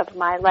most of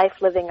my life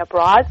living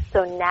abroad,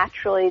 so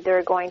naturally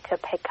they're going to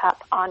pick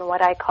up on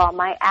what I call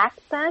my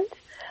accent.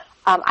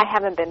 I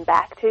haven't been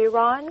back to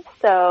Iran,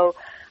 so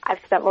I've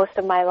spent most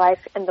of my life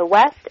in the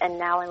West and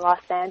now in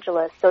Los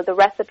Angeles. So the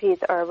recipes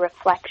are a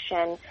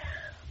reflection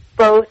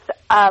both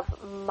of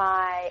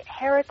my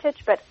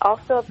heritage, but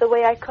also of the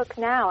way I cook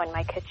now in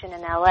my kitchen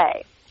in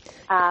LA.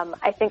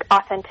 I think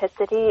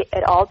authenticity,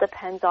 it all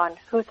depends on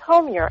whose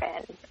home you're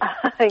in,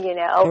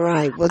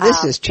 Right. Well,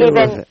 this is true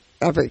of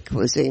every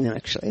cuisine,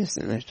 actually,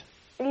 isn't it?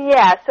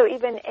 Yeah. So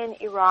even in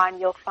Iran,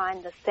 you'll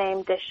find the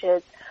same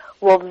dishes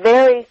will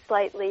vary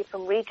slightly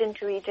from region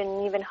to region,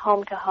 and even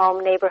home to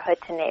home, neighborhood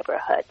to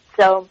neighborhood.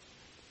 So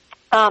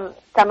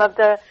some of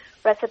the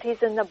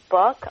recipes in the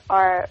book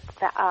are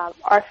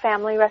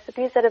family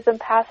recipes that have been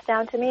passed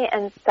down to me,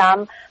 and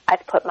some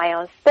I've put my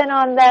own spin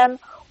on them,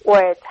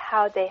 or it's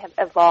how they have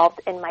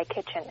evolved in my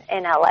kitchen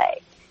in LA.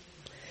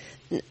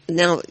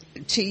 Now,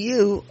 to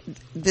you,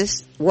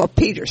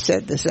 Peter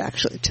said this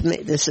actually to me.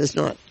 This is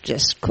not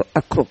just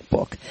a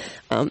cookbook.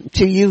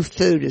 To you,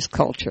 food is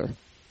culture,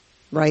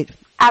 right?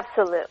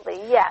 Absolutely,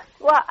 yes.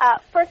 Well,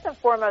 first and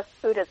foremost,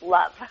 food is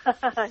love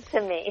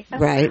to me.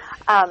 Right.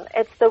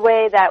 It's the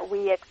way that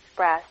we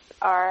express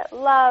our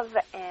love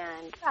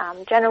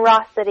and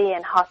generosity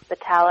and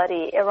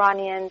hospitality.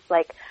 Iranians,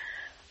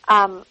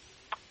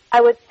 I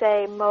would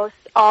say most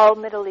all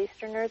Middle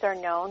Easterners are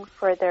known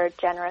for their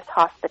generous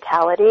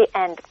hospitality,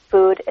 and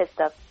food is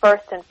the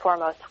first and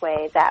foremost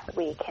way that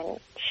we can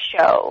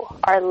show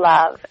our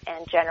love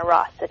and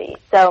generosity.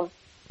 So,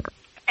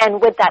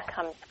 and with that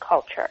comes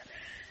culture.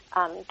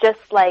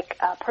 Just like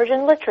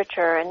Persian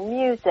literature and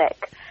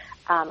music,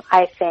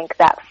 I think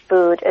that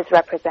food is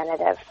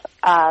representative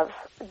of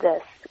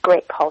this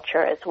great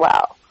culture as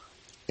well.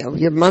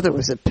 Your mother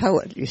was a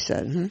poet, you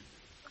said, hmm?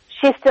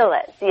 She still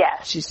is,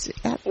 yes.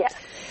 Yes.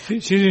 She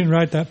didn't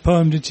write that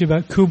poem, did she,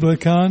 about Kublai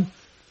Khan?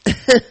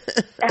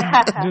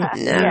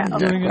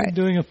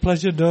 Doing a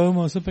pleasure dome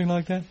or something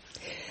like that?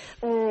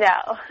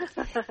 No.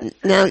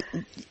 Now,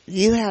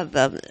 you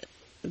have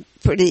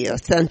pretty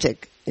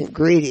authentic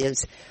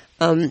ingredients,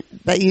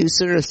 but you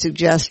sort of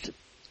suggest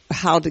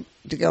how to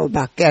go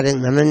about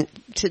getting them. And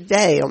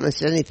today,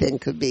 almost anything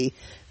could be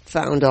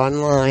found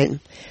online.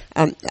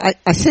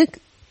 I think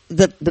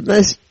the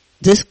most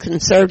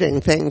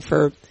disconcerting thing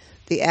for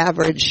the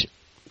average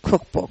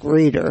cookbook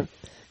reader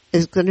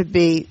is going to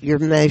be your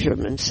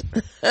measurements.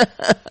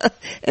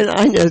 And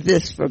I know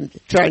this from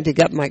trying to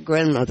get my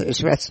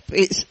grandmother's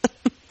recipes.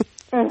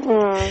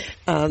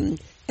 Mm-hmm.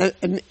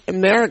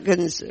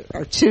 Americans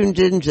are tuned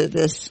into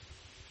this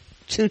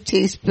 2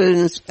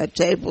 teaspoons, a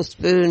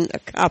tablespoon, a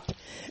cup,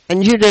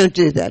 and you don't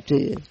do that, do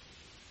you?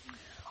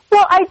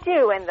 Well, I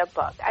do in the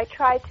book. I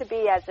try to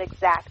be as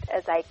exact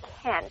as I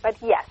can. But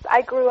yes,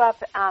 I grew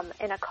up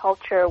in a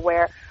culture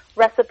where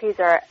recipes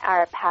are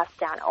passed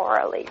down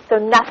orally. So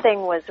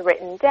nothing was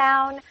written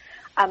down,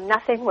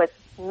 nothing was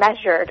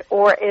measured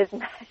or is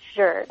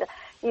measured.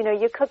 You know,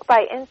 you cook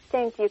by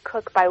instinct, you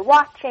cook by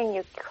watching,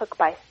 you cook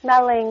by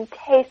smelling,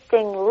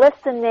 tasting,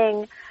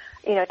 listening,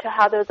 you know, to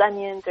how those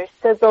onions are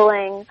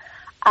sizzling.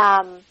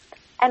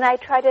 And I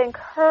try to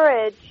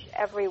encourage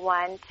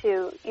everyone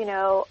to, you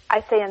know,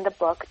 I say in the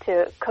book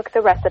to cook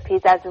the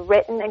recipes as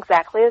written,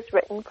 exactly as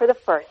written for the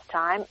first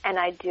time, and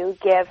I do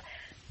give,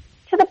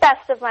 to the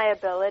best of my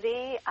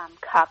ability,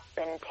 cup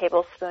and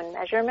tablespoon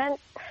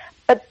measurements.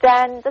 But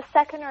then the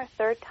second or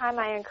third time,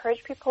 I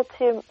encourage people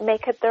to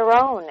make it their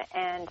own.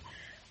 And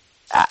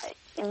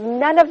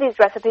none of these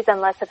recipes,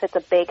 unless if it's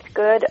a baked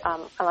good,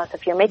 unless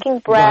if you're making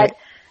bread,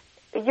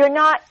 you're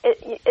not.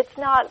 It's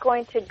not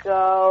going to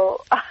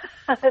go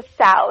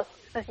south.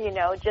 You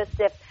know, just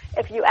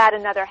if you add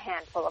another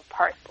handful of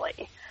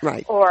parsley,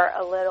 right, or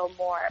a little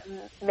more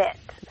mint.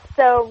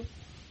 So.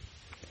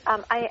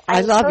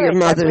 I love your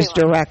mother's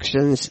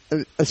directions,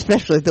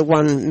 especially the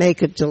one,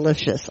 make it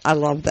delicious. I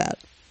love that.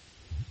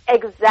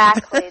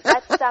 Exactly.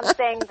 That's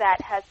something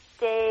that has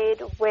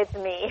stayed with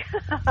me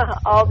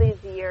all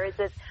these years.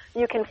 Is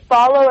you can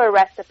follow a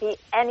recipe,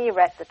 any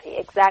recipe,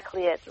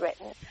 exactly as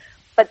written,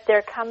 but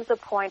there comes a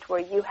point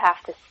where you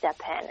have to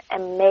step in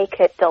and make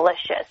it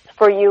delicious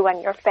for you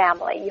and your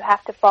family. You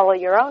have to follow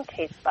your own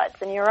taste buds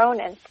and your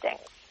own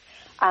instincts.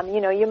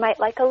 You know, you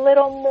might like a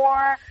little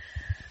more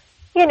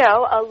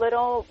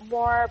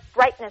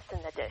brightness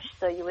in the dish.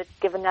 So you would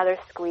give another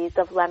squeeze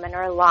of lemon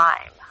or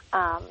lime,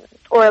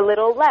 or a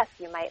little less.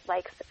 You might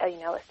like, a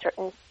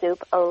certain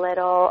soup a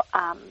little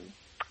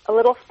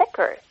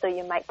thicker. So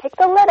you might take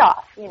the lid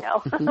off,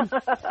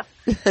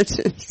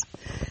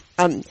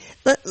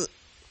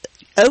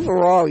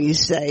 Overall, you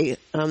say,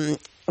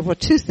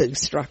 two things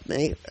struck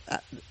me.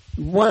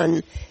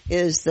 One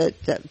is that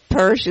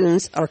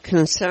Persians are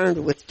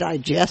concerned with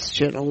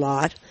digestion a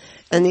lot.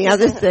 And the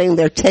other thing,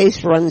 their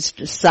taste runs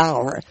to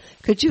sour.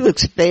 Could you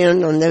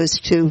expand on those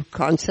two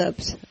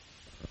concepts?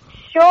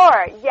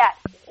 Sure, yes.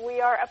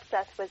 We are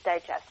obsessed with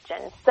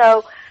digestion.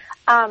 So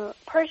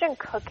Persian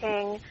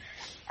cooking,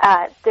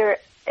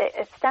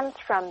 it stems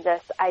from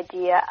this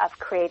idea of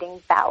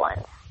creating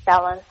balance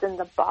in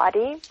the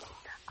body.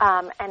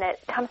 And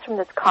it comes from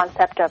this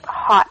concept of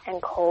hot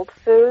and cold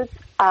foods,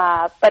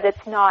 but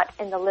it's not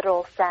in the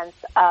literal sense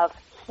of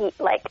heat,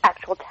 like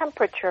actual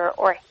temperature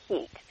or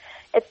heat.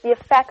 It's the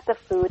effect the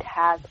food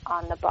has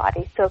on the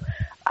body. So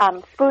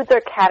foods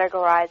are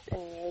categorized in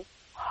these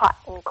hot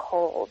and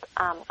cold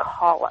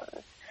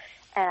columns.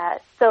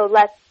 So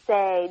let's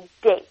say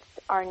dates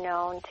are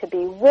known to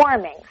be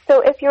warming. So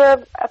if you're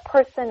a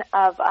person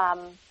of a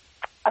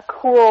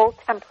cool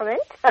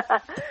temperament,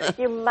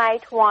 you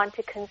might want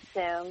to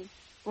consume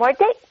more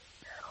dates.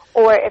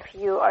 Or if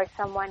you are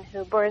someone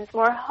who burns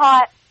more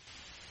hot,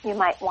 you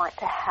might want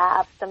to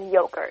have some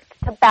yogurt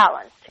to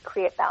balance, to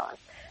create balance.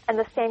 And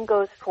the same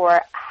goes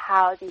for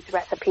how these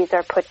recipes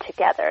are put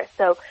together.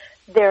 So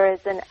there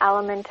is an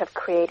element of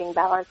creating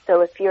balance.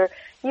 So if you're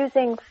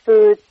using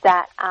foods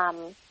that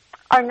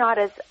are not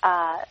as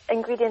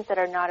ingredients that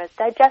are not as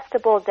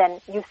digestible,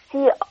 then you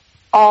see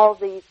all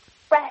these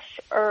fresh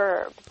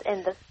herbs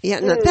in the Yeah,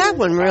 now that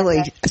one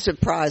really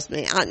surprised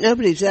me.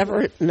 Nobody's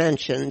ever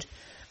mentioned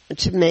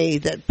to me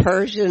that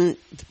the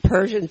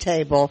Persian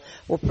table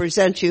will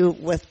present you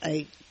with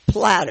a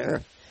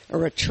platter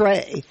or a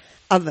tray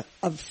of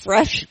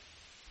fresh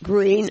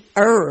green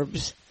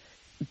herbs,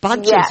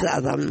 bunches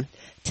of them.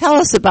 Tell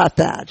us about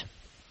that.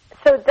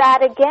 So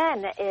that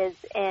again is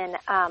in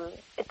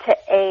to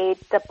aid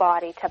the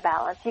body to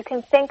balance. You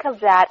can think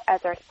of that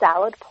as our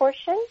salad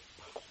portion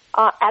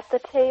at the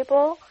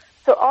table.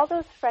 So all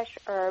those fresh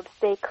herbs,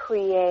 they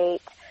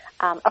create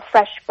a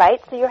fresh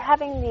bite. So you're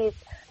having these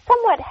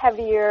somewhat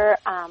heavier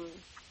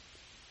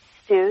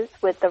stews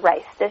with the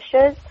rice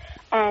dishes.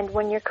 And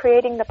when you're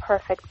creating the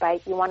perfect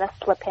bite, you want to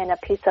slip in a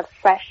piece of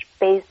fresh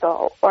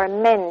basil or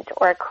mint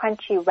or a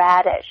crunchy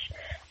radish.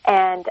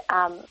 And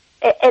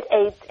it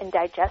aids in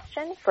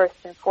digestion, first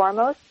and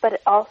foremost, but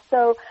it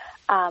also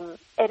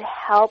it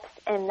helps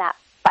in that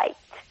bite.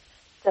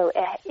 So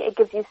it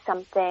gives you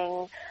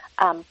something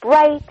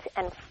bright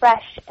and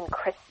fresh and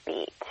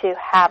crispy to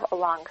have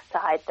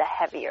alongside the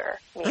heavier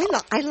meal.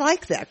 I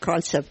like that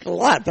concept a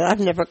lot, but I've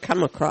never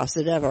come across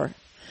it ever.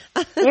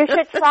 You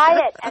should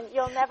try it, and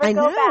you'll never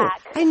go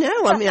back. I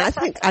know. I mean, I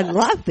think I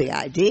love the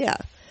idea.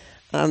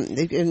 I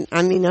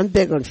mean, I'm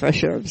big on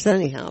fresh herbs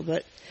anyhow,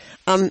 but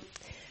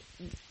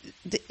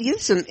you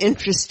have some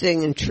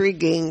interesting,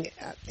 intriguing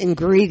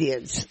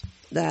ingredients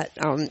that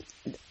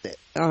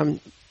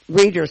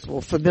readers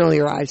will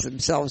familiarize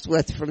themselves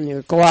with from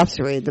your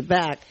glossary at the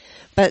back.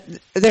 But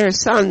there are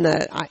some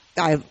that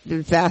I've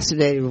been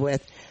fascinated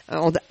with.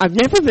 I've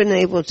never been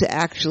able to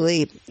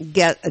actually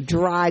get a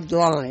dried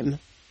lime.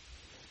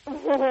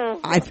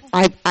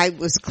 I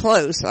was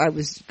close. I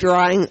was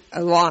drying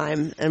a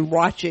lime and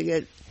watching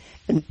it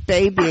and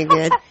babying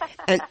it,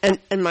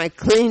 and my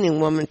cleaning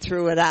woman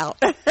threw it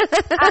out.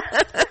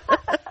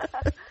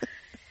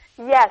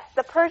 Yes,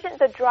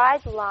 the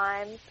dried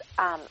limes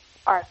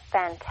are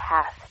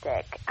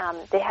fantastic.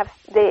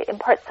 They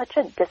impart such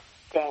a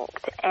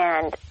distinct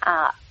and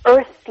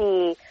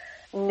earthy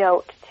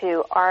note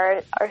to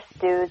our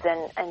stews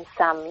and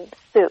some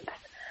soups.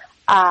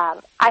 I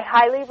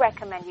highly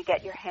recommend you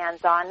get your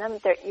hands on them.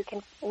 You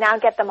can now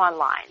get them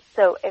online.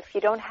 So if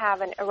you don't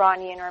have an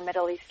Iranian or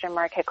Middle Eastern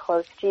market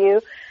close to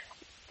you,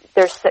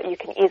 you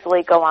can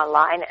easily go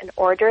online and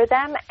order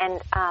them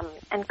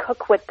and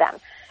cook with them.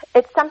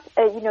 It's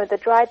the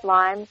dried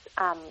limes.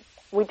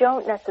 We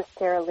don't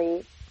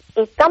necessarily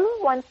eat them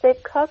once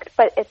they've cooked,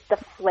 but it's the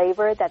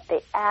flavor that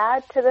they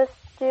add to the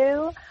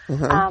stew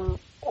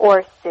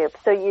or soup.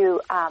 So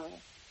you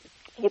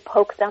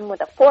poke them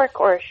with a fork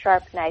or a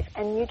sharp knife,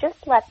 and you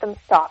just let them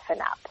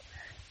soften up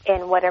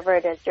in whatever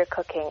it is you're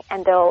cooking,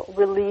 and they'll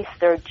release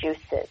their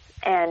juices.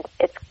 And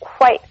it's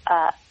quite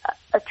a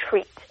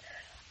treat.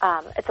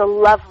 It's a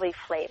lovely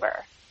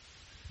flavor.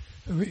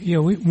 Yeah,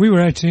 we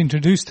were actually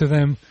introduced to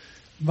them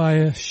by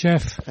a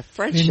chef. A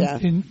French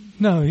chef?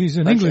 No, he's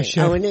an English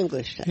chef. Oh, an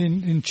English chef.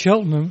 In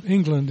Cheltenham,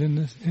 England,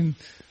 in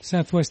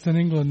southwestern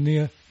England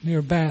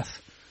near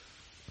Bath.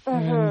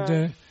 Mm-hmm.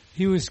 And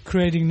he was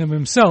creating them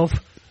himself.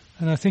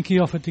 And I think he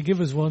offered to give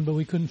us one, but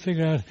we couldn't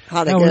figure out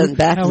how to get it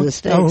back to the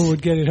States. How we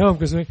would get it home,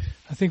 because I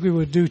think we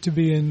were due to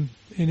be in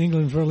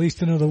England for at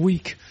least another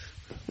week.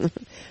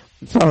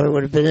 Probably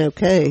would have been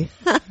okay.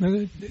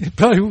 It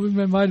probably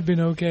might have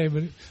been okay,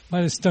 but it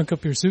might have stunk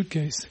up your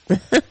suitcase.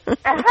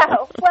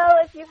 Well,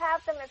 if you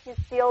have them, if you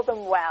seal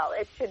them well,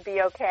 it should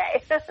be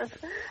okay.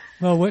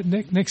 Well,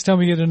 next time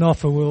we get an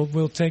offer,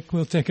 we'll take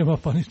him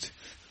up on it.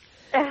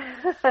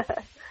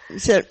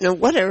 So now,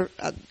 what are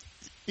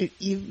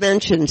you've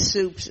mentioned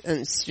soups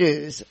and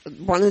stews.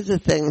 One of the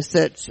things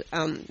that's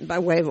by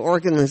way of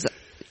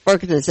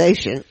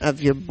organization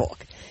of your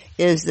book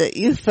is that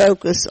you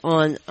focus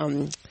on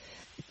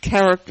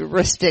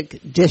characteristic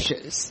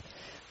dishes.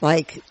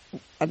 Like,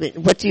 I mean,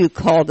 what do you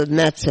call the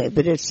mezze?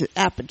 But it's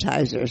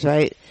appetizers,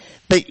 right?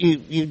 But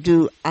you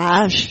do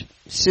ash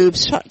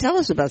soups. Tell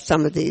us about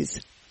some of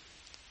these,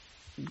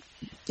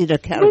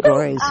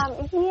 categories.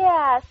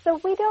 So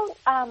we don't,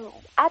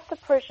 at the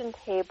Persian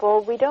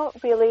table, we don't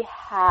really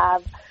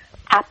have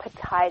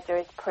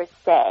appetizers per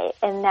se,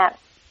 in that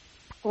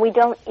we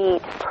don't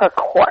eat per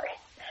course.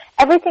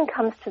 Everything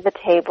comes to the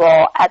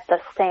table at the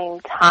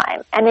same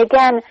time. And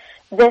again,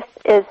 this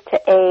is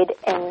to aid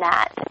in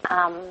that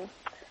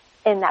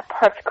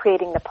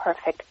creating the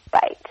perfect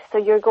bite. So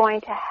you're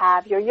going to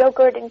have your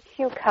yogurt and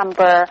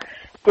cucumber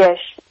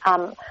dish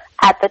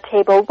at the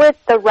table with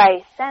the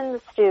rice and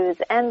the stews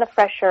and the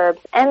fresh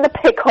herbs and the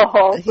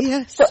pickles.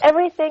 Yes. So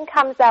everything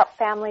comes out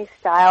family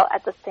style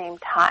at the same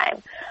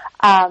time.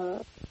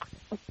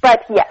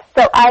 But yes,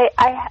 so I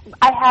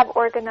have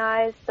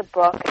organized the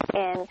book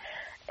in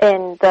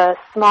the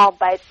small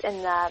bites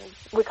in the,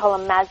 we call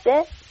them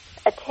mazis,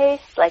 a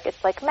taste, like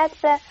it's like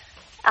meze.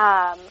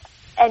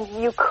 And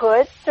you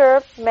could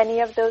serve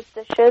many of those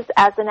dishes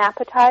as an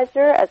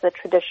appetizer, as a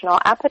traditional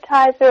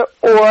appetizer,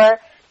 or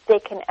they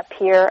can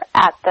appear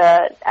at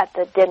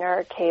the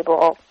dinner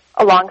table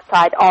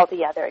alongside all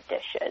the other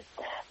dishes.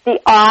 The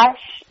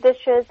ash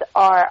dishes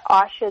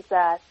ash is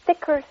a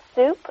thicker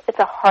soup. It's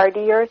a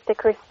heartier,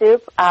 thicker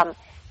soup,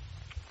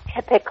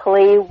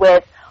 typically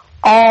with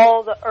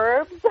all the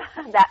herbs.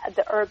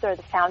 The herbs are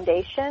the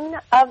foundation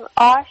of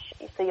ash.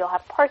 So you'll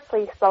have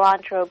parsley,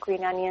 cilantro,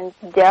 green onions,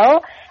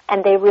 dill,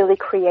 and they really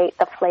create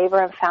the flavor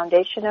and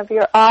foundation of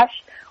your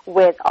ash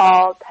with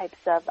all types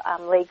of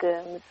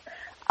legumes,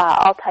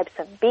 all types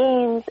of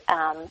beans.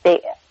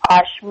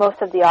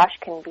 Most of the ash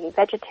can be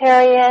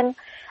vegetarian.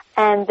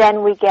 And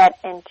then we get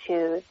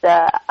into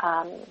the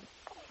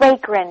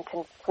fragrant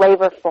and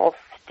flavorful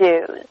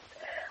stews,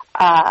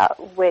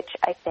 which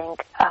I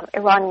think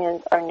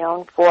Iranians are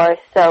known for.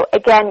 So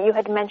again, you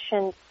had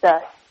mentioned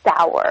the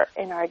sour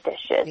in our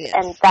dishes, yes.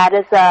 and that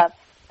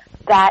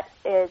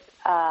is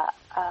a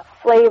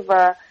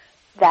flavor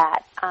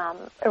that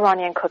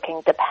Iranian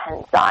cooking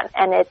depends on,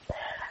 and it's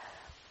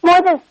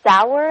more than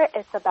sour.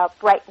 It's about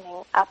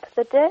brightening up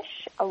the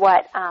dish.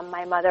 What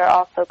my mother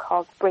also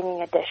calls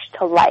bringing a dish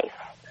to life.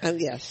 Oh,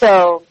 yes.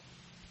 So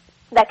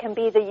that can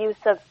be the use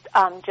of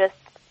just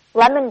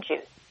lemon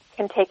juice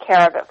can take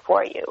care of it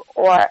for you,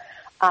 or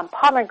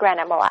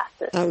pomegranate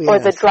molasses, or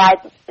the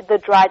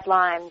dried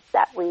limes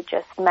that we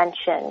just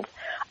mentioned.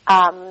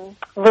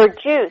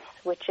 Verjuice,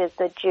 which is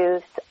the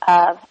juice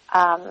of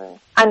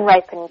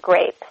unripened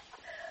grapes.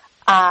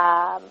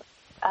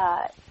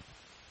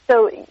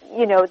 So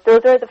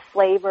those are the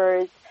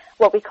flavors.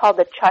 What we call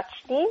the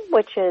chutney,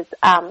 which is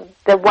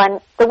the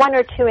one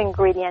or two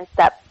ingredients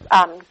that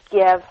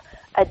give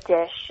a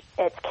dish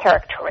its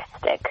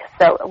characteristic.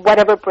 So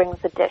whatever brings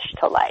a dish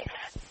to life.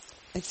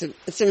 It's an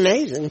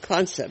amazing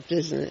concept,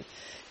 isn't it?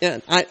 Yeah,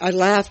 I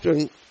laughed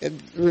when it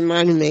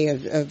reminded me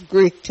of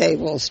Greek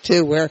tables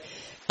too, where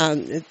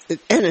and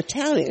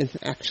Italian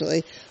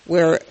actually,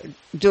 where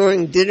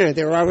during dinner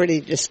they're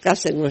already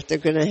discussing what they're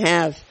going to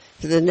have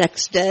for the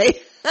next day.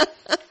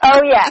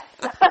 Oh yes.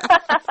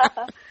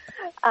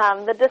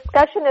 The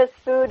discussion as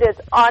food is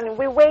on.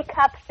 We wake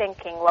up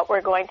thinking what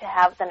we're going to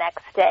have the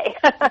next day.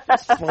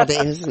 It's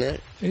funny, isn't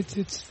it?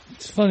 It's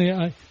funny.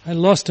 I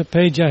lost a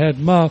page I had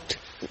marked,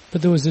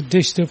 but there was a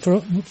dish that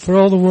for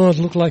all the world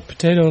looked like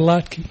potato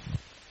latke.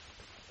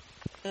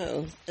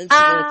 Oh,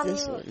 it's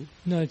this one.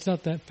 No, it's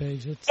not that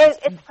page. It's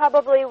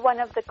probably one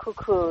of the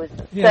cuckoos.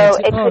 Yeah, so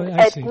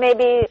it's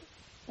maybe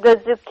the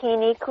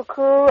zucchini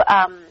cuckoo,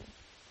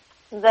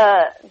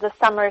 the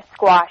summer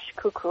squash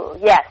cuckoo.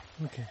 Yes.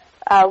 Okay.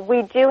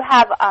 We do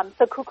have,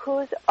 so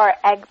cuckoos are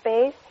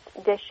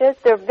egg-based dishes.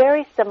 They're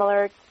very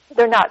similar.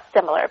 They're not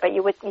similar, but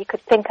you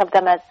could think of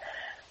them as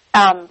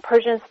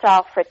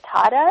Persian-style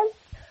frittatas.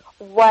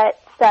 What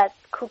sets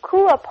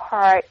cuckoo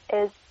apart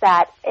is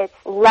that it's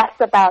less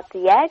about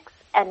the eggs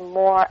and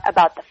more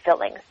about the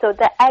filling. So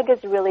the egg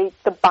is really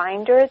the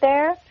binder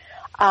there.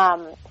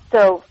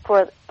 So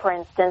for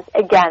instance,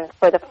 again,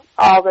 for the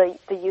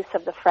use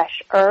of the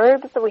fresh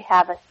herbs, we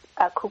have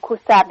a cuckoo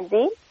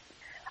sabzi,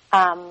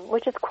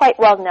 which is quite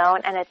well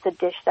known, and it's a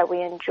dish that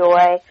we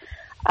enjoy.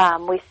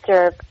 We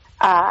serve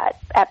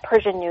at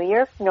Persian New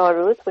Year,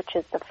 Nowruz, which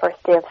is the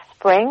first day of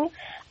spring,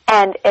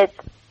 and it's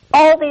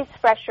all these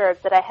fresh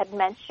herbs that I had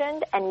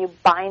mentioned, and you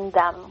bind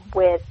them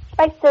with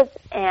spices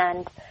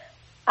and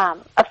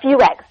a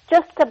few eggs,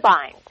 just to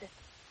bind.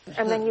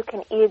 And then you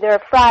can either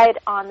fry it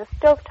on the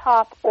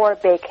stovetop or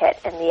bake it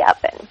in the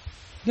oven.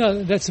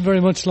 No, that's very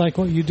much like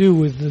what you do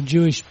with the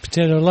Jewish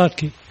potato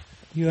latke.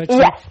 Yes,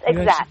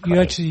 exactly.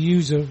 You actually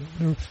use the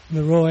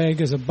raw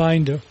egg as a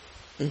binder,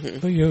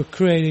 but you're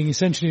creating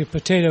essentially a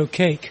potato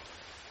cake.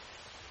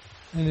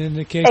 And in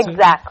the case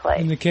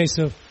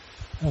of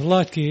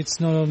latke, it's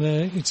not on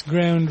it's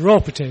ground raw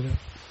potato.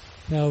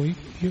 Now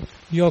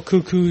your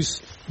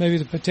cuckoos, maybe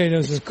the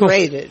potatoes are cooked.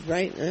 Grated,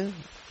 right?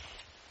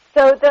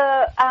 So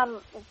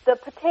the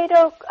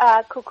potato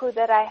cuckoo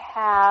that I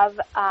have,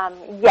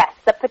 yes,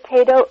 the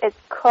potato is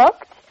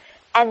cooked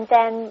and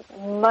then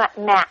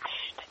mashed.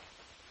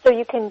 So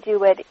you can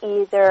do it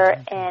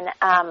either in,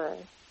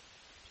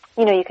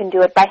 you can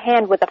do it by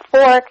hand with a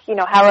fork,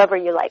 however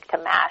you like to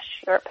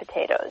mash your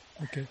potatoes.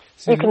 Okay.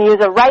 So you can use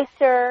a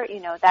ricer,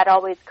 that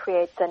always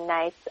creates a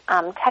nice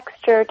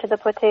texture to the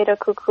potato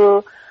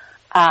cuckoo.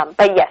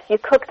 But yes, you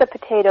cook the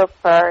potato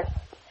first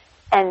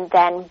and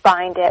then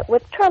bind it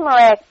with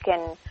turmeric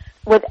and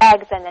with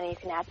eggs, and then you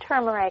can add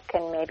turmeric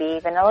and maybe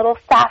even a little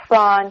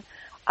saffron,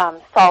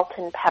 salt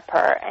and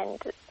pepper,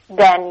 and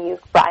then you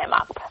fry them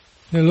up.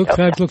 It looks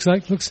kind of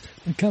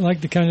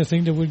like the kind of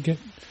thing that would get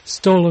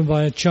stolen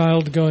by a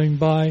child going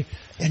by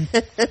and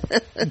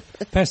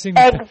passing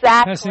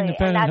the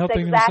pen and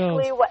helping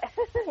themselves.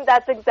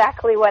 That's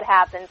exactly what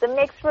happens. It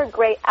makes for a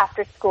great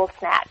after-school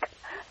snack.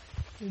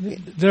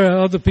 There are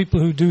other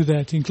people who do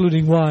that,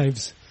 including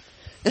wives.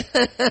 Me.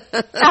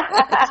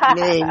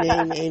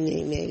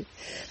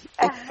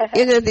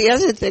 The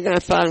other thing I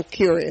found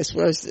curious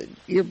was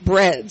your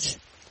breads.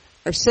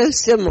 are so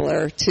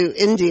similar to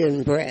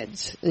Indian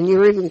breads, and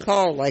you're even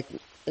called like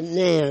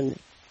naan.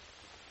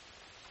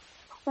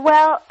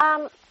 Well,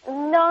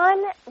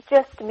 naan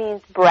just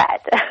means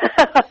bread.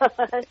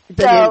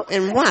 But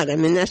in what? I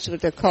mean, that's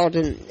what they're called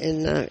in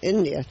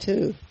India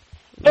too.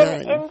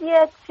 In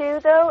India too,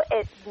 though,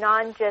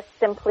 naan just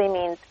simply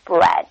means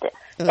bread.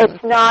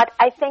 It's not.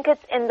 I think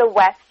it's in the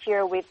West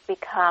here we've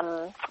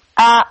become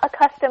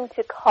accustomed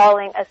to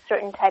calling a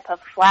certain type of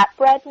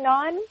flatbread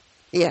naan.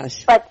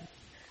 Yes. But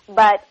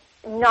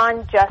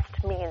naan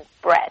just means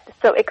bread.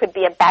 So it could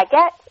be a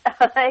baguette.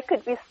 It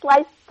could be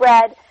sliced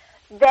bread.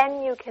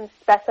 Then you can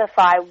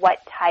specify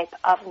what type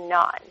of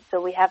naan. So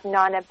we have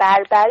naan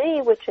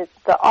barbari, which is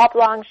the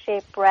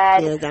oblong-shaped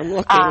bread. Yeah, I'm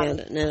looking at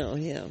it now,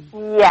 yeah.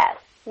 Yes,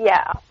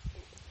 yeah.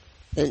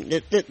 And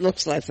it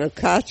looks like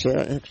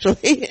focaccia,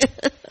 actually.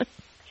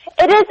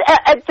 It is.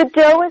 The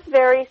dough is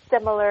very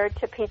similar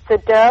to pizza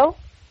dough.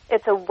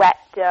 It's a wet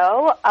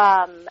dough,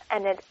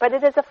 but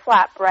it is a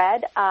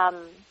flatbread,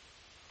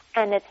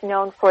 and it's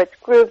known for its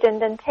grooved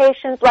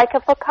indentations, like a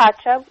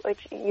focaccia,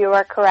 which you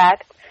are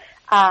correct.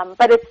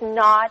 But it's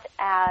not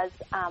as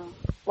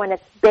when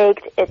it's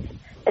baked.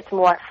 It's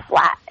more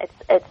flat.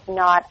 It's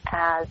not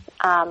as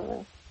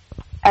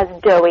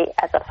doughy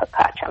as a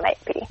focaccia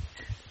might be.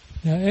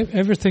 Now,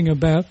 everything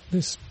about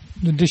the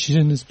dishes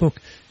in this book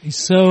is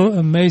so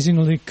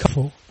amazingly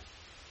colorful.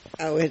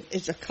 Oh,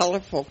 it's a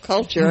colorful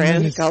culture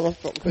and a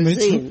colorful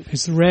cuisine.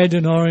 It's red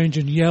and orange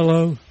and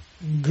yellow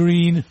and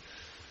green.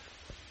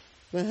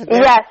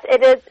 Yes,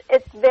 it is.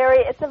 It's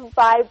a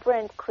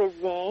vibrant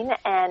cuisine,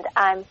 and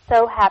I'm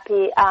so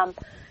happy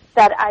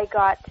that I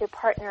got to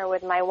partner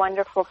with my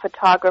wonderful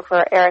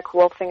photographer, Eric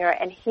Wolfinger,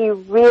 and he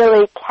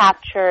really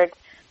captured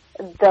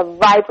the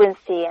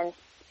vibrancy and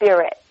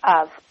spirit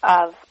of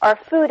our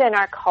food and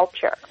our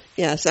culture.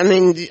 Yes, I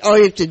mean, all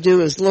you have to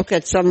do is look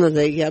at some of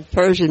the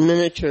Persian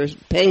miniature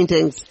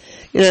paintings,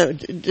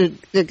 to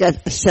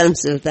get a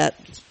sense of that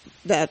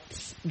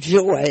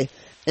joy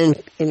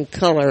in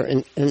color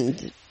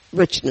and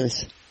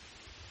richness.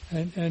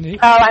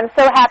 I'm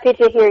so happy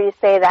to hear you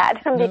say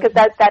that, because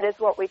that is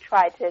what we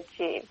try to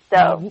achieve.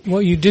 So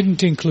what you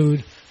didn't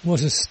include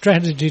was a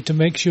strategy to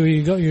make sure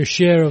you got your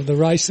share of the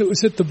rice that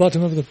was at the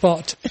bottom of the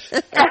pot.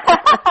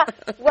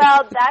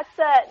 Well,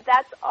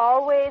 that's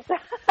always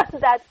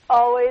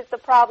the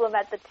problem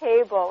at the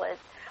table is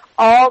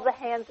all the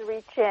hands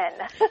reach in.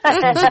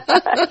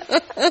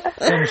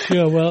 I'm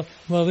sure.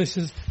 Well, this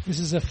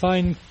is a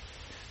fine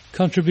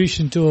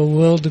contribution to a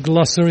world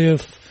glossary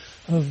of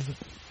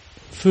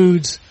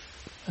foods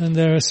and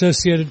their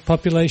associated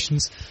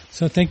populations.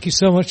 So thank you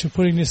so much for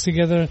putting this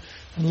together.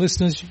 And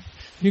listeners,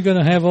 you're going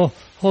to have a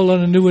whole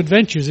lot of new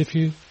adventures if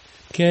you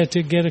care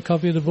to get a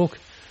copy of the book.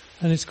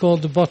 And it's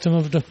called The Bottom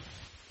of the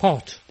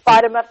Pot.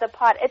 Bottom of the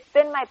Pot. It's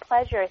been my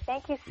pleasure.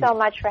 Thank you so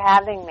much for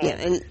having me. Yeah,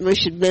 and we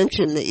should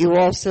mention that you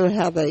also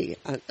have an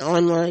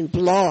online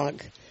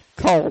blog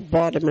called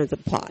Bottom of the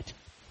Pot.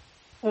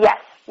 Yes.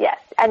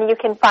 And you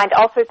can find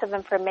all sorts of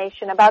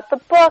information about the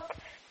book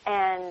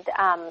and,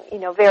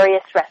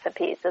 various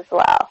recipes as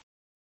well.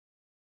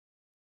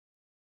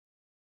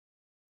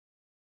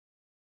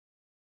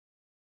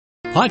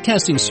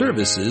 Podcasting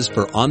services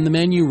for On the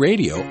Menu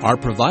Radio are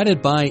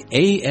provided by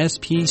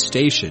ASP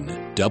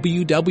Station,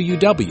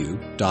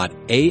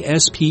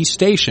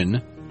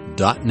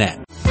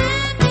 www.aspstation.net.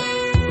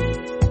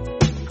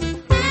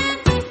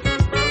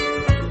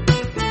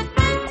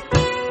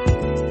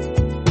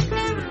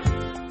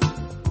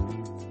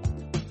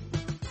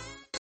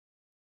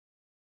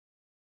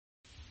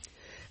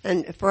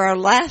 And for our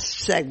last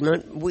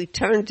segment, we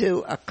turn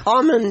to a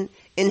common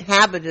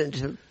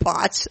inhabitant of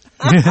pots.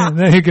 Yeah,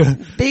 there you go.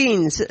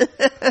 Beans.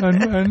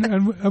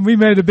 and we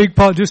made a big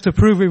pot just to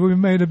prove it. We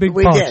made a big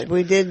pot.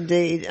 We did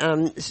indeed.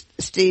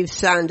 Steve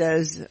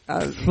Sandoz.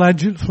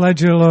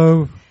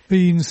 Flagello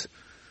beans.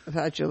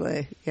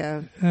 Flageolet,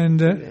 yeah.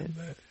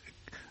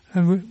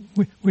 And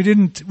we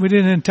didn't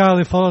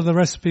entirely follow the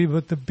recipe,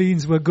 but the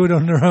beans were good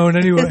on their own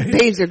anyway. The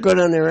beans are good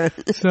on their own.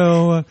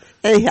 So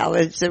anyhow,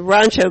 it's the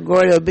Rancho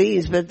Gordo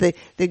beans. But the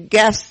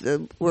guest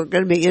we're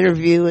going to be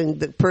interviewing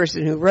the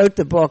person who wrote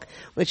the book,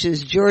 which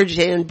is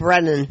Georgianne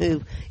Brennan,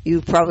 who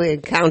you've probably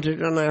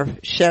encountered on our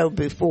show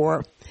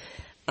before,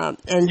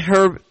 and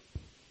her.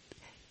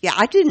 Yeah,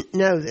 I didn't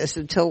know this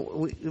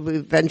until we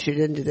ventured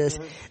into this.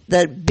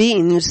 That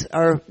beans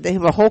they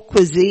have a whole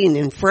cuisine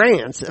in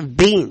France of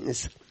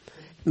beans.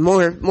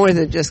 More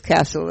than just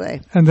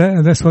cassoulet. And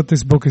that's what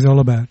this book is all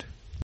about.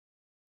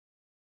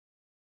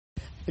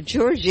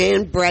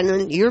 Georgianne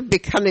Brennan, you're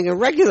becoming a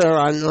regular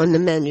on the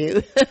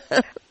menu.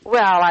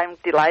 Well, I'm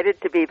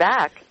delighted to be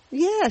back.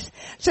 Yes.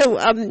 So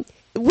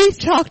we've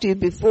talked to you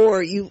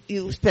before.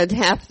 You spent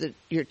half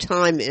your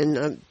time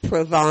in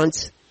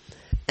Provence,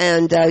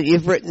 and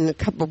you've written a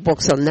couple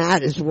books on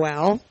that as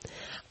well.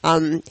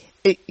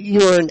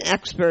 You're an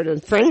expert in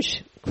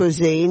French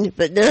cuisine,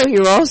 but now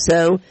you're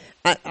also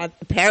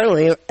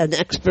apparently an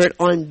expert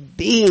on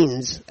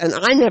beans, and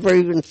I never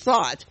even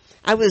thought.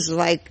 I was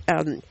like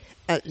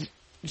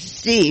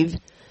Steve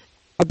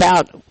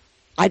about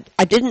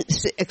I didn't,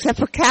 except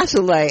for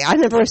cassoulet, I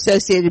never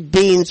associated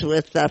beans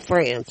with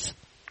France.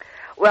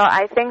 Well,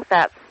 I think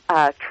that's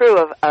true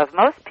of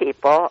most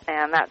people,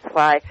 and that's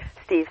why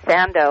Steve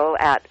Sando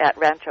at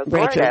Rancho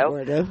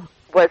Gordo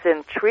was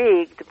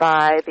intrigued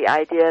by the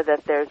idea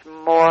that there's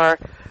more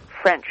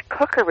French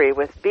cookery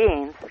with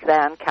beans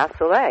than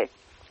cassoulet.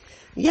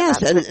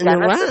 Yes, and the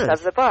genesis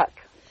of the book.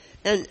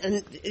 And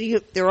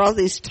there are all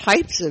these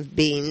types of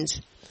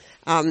beans.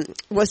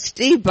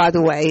 Steve, by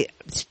the way,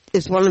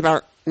 is one of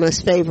our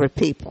most favorite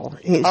people.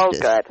 He's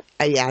good.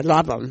 Yeah, I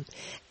love him.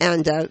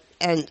 And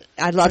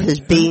I love his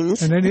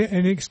beans. And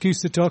any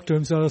excuse to talk to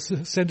him, so I'll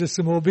send us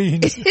some more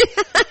beans.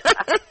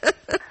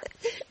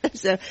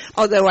 So,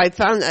 although I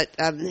found that,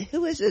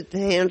 who is it that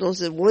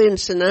handles it? William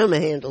Sonoma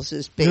handles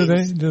his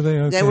beans. Do they?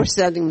 Okay. They were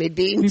sending me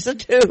beans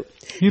too.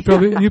 You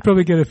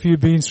probably get a few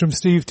beans from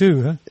Steve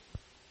too, huh?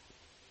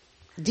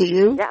 Do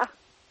you? Yeah.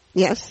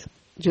 Yes.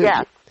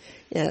 Yes.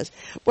 Yes.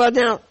 Well,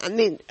 now, I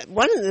mean,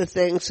 one of the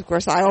things, of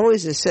course, I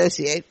always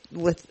associate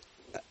with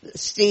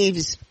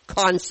Steve's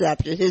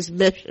concept and his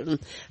mission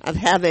of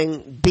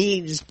having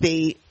beans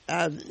be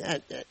a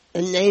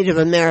Native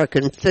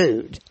American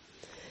food.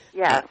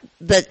 Yeah.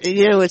 But,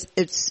 you know,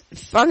 it's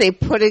funny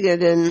putting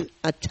it in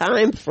a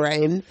time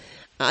frame.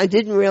 I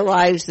didn't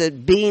realize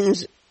that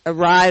beans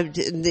arrived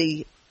in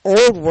the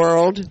old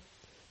world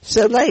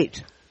so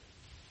late.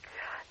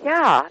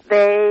 Yeah,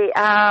 they,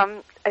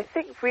 I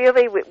think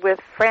really with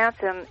France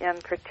in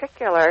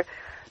particular,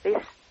 they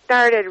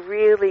started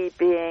really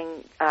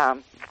being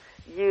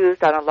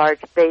used on a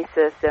large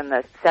basis in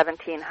the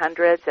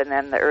 1700s and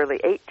then the early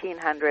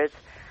 1800s,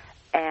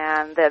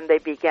 and then they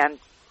began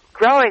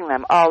growing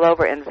them all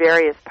over in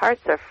various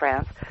parts of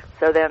France,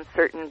 so then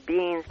certain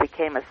beans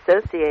became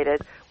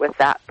associated with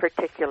that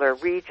particular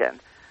region.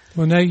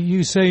 Well, now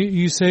you say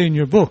in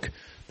your book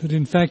that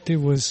in fact it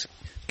was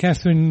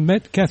Catherine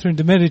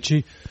de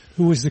Medici,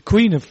 who was the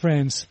Queen of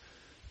France,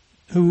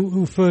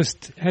 who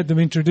first had them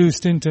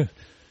introduced into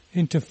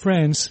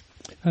France,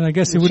 and I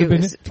guess it would have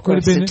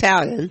been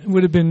Italian.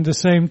 Would have been the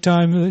same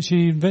time that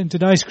she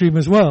invented ice cream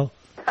as well.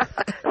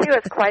 She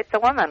was quite the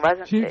woman,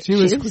 wasn't she?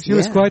 She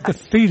was quite the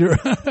feeder.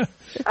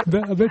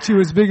 I bet she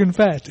was big and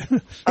fat.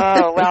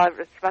 Oh well,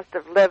 she must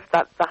have lived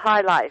the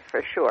high life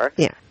for sure.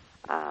 Yeah.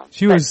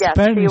 She was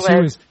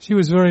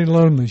very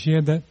lonely. She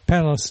had that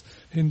palace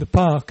in the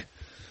park,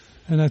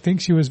 and I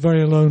think she was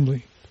very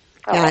lonely.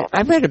 Yeah,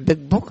 I read a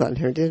big book on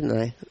her, didn't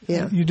I?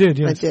 Yeah. You did,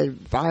 yes. I did a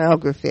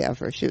biography of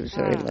her. She was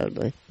very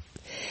lonely.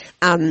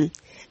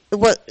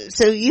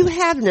 So you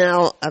have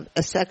now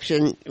a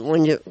section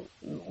when you're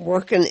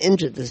working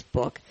into this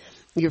book,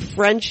 your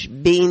French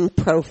bean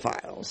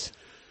profiles.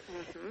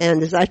 Mm-hmm.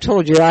 And as I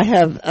told you, I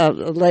have a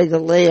leg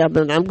of lamb,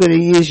 and I'm going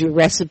to use your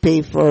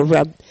recipe for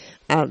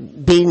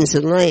beans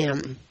and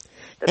lamb.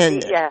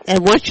 And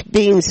which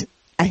beans?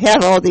 I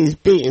have all these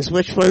beans.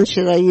 Which ones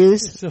should I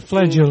use? It's the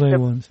flageolet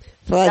ones.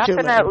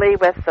 Definitely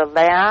with the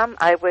lamb,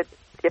 I would,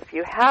 if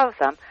you have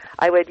them,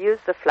 I would use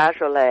the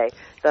flageolet.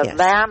 The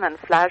lamb and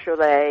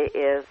flageolet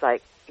is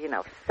like,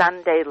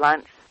 Sunday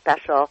lunch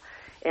special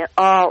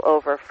all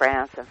over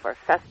France, and for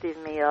festive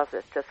meals,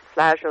 it's just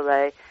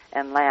flageolet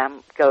and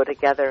lamb go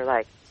together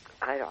like,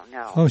 I don't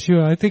know. Oh,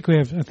 sure. I think we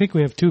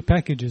have two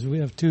packages. We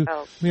have two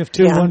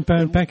 1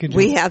 pound packages.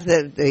 We have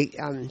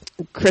the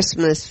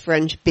Christmas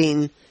French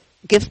bean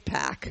gift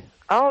pack.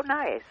 Oh,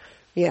 nice.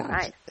 Yeah.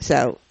 Nice.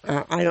 So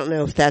I don't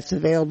know if that's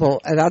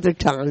available at other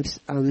times.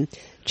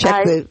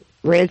 Check the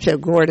Rancho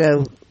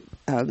Gordo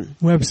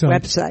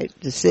website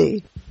to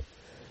see.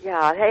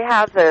 Yeah, they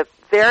have the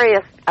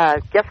various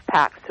gift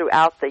packs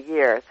throughout the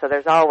year, so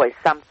there's always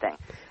something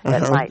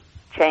that might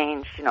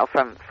change,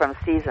 from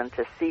season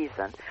to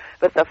season.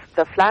 But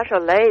the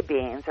flageolet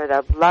beans are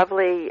the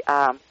lovely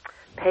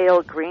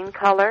pale green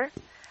color,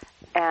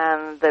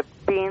 and the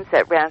beans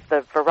that ran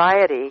the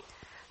variety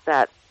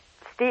that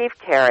Steve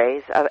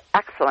carries are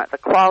excellent. The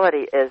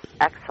quality is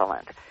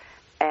excellent.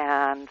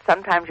 And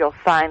sometimes you'll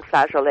find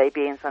flageolet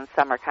beans, and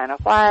some are kind of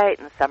white,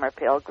 and some are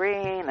pale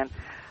green, and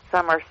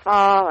some are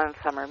small, and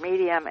some are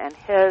medium, and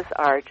his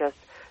are just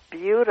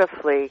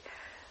beautifully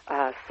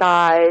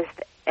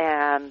sized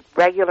and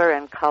regular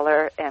in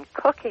color, and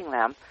cooking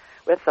them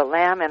with the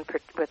lamb and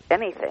with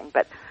anything,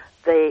 but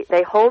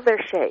they hold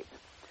their shape.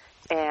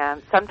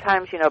 And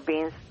sometimes,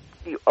 beans,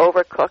 you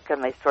overcook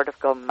and they sort of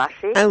go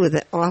mushy. Oh,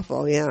 they're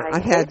awful, yeah.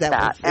 I've had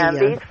that. And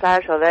these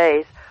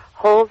flageolets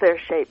hold their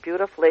shape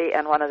beautifully,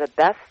 and one of the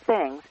best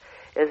things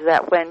is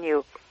that when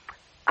you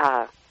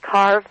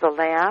carve the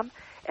lamb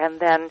and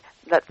then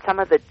let some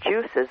of the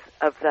juices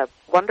of the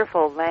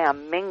wonderful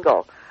lamb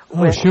mingle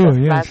with the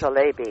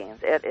flageolet beans,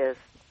 it is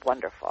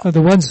wonderful.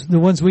 The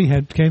ones we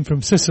had came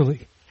from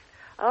Sicily.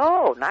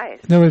 Oh, nice.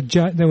 They were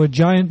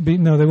giant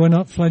beans. No, they were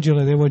not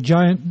flageolet. They were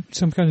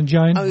some kind of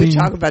giant bean. Oh, you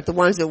talk about the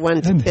ones that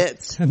went to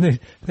pits. And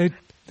the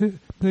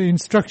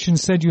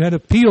instructions said you had to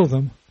peel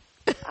them.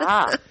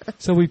 Ah.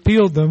 So we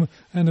peeled them,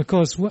 and of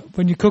course,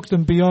 when you cook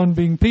them beyond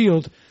being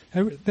peeled,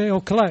 they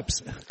all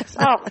collapse.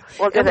 Oh,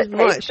 well, did it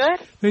taste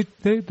good?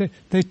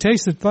 They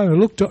tasted fine.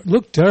 It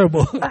looked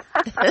terrible.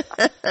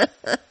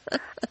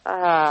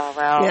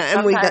 Well, Yeah,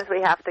 and sometimes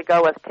we have to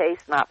go with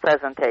taste, not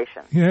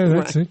presentation. Yeah,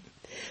 that's it.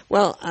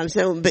 Well,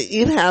 but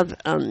you have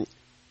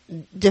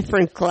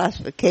different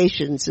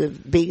classifications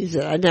of beans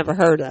that I never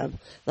heard of,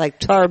 like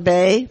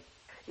Tarbay.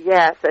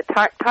 Yes, the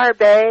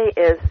Tarbay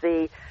is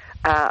the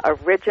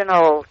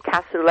original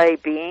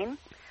cassoulet bean,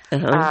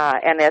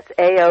 and it's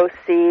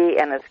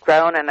AOC, and it's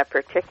grown in a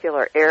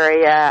particular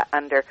area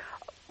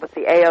with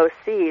the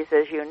AOCs,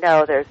 as you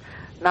know, there's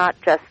not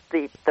just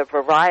the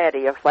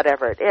variety of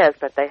whatever it is,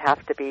 but they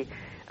have to be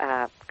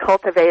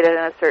cultivated in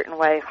a certain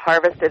way,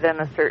 harvested in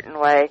a certain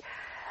way,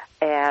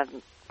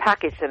 and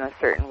packaged in a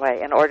certain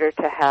way in order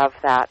to have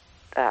that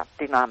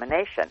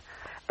denomination.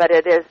 But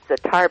the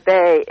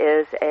Tarbay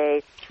is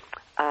a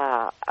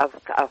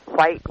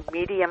white,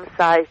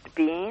 medium-sized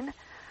bean,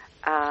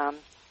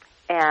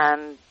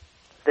 and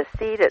the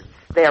seed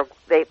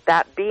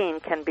that bean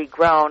can be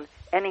grown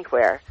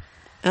anywhere.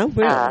 Oh,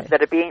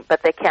 really?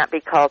 But they can't be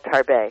called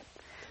Tarbay.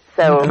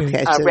 So,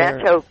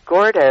 Rancho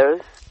Gordo's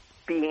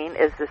bean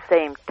is the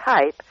same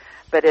type,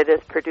 but it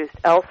is produced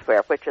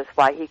elsewhere, which is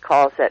why he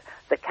calls it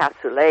the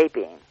cassoulet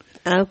bean.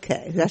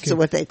 Okay, that's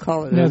what they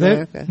call it in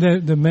America.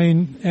 The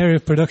main area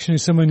of production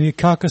is somewhere near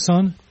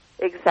Carcassonne.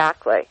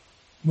 Exactly.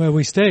 Where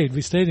we stayed.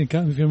 We stayed in,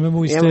 if you remember,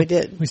 we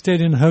did. We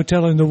stayed in a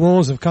hotel in the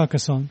walls of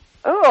Carcassonne.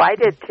 Oh, I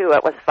did too.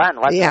 It was fun,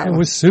 wasn't it? It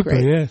was super,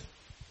 yeah.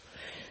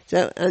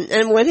 So, and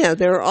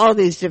there are all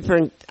these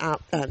different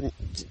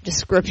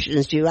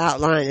descriptions you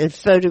outline and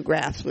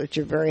photographs, which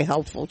are very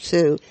helpful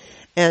too.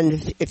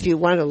 And if you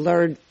want to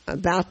learn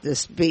about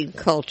this bean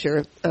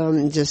culture,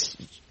 just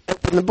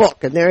open the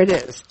book, and there it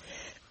is.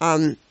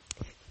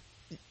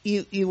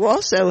 You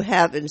also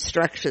have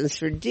instructions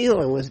for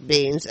dealing with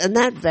beans, and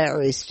that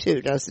varies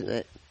too, doesn't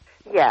it?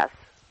 Yes.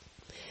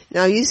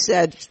 Now, you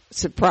said,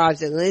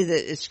 surprisingly,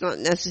 that it's not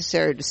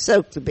necessary to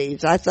soak the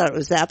beans. I thought it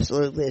was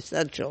absolutely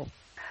essential.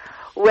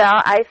 Well,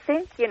 I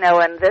think,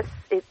 and this,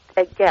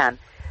 again,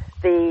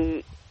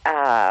 with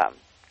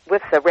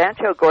the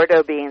Rancho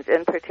Gordo beans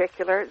in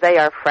particular, they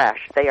are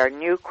fresh. They are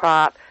new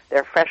crop.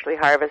 They're freshly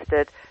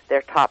harvested.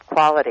 They're top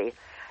quality.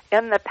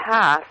 In the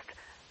past,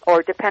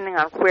 or depending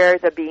on where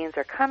the beans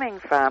are coming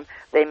from,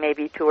 they may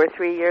be 2 or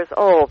 3 years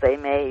old. They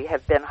may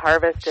have been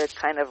harvested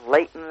kind of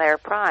late in their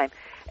prime,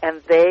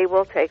 and they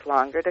will take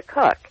longer to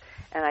cook.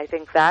 And I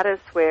think that is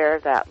where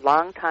that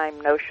long-time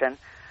notion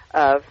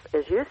of,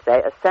 as you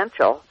say,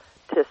 essential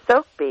to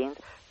soak beans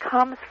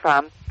comes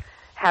from,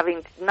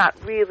 having not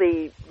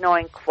really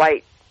knowing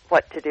quite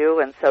what to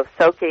do, and so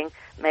soaking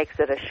makes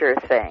it a sure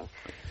thing.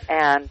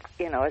 And,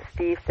 as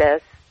Steve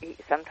says,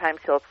 sometimes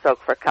he'll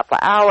soak for a couple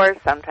of hours,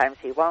 sometimes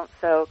he won't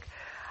soak.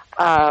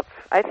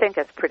 I think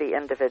it's pretty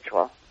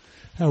individual.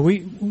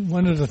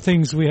 One of the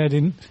things we had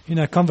in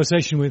our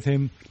conversation with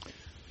him,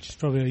 which is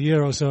probably a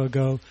year or so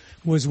ago,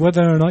 was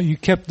whether or not you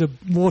kept the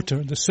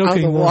water, the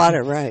soaking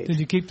water. Right. Did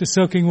you keep the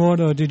soaking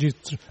water, or did you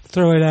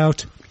throw it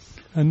out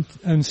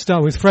and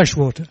start with fresh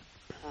water?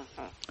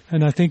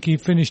 And I think he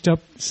finished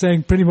up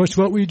saying pretty much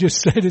what we just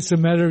said. It's a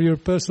matter of your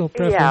personal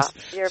preference.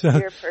 Yeah,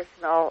 your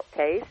personal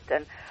taste.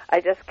 And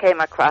I just came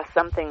across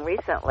something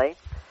recently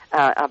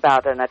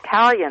about an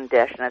Italian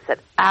dish, and it said,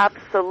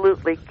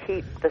 absolutely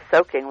keep the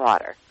soaking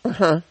water.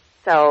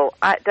 So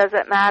does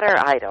it matter?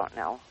 I don't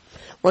know.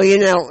 Well,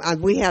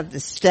 we have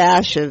the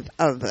stash of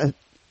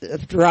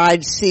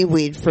dried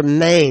seaweed from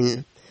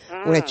Maine,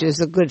 which is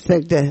a good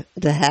thing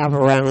to have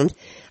around.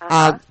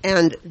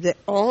 And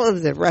all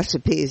of the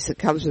recipes that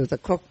comes with the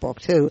cookbook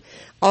too,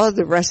 all of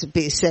the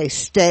recipes say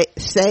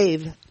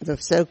save the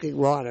soaking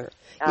water.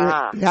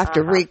 You have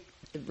to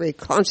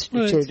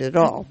reconstitute it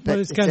all, but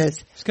it's kind of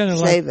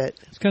save it.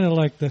 It's kind of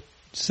like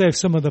save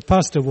some of the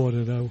pasta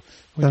water though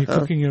when you're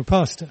cooking your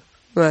pasta.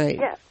 Right.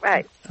 Yeah.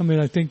 Right. I mean,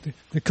 I think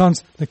the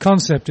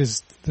concept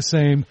is the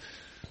same,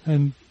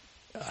 and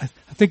I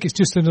think it's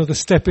just another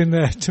step in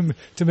there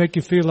to make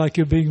you feel like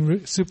you're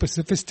being super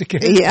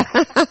sophisticated. Yeah.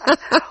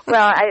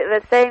 Well,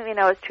 the same,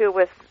 is true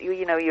with,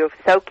 you're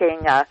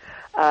soaking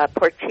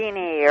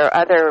porcini or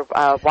other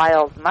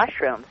wild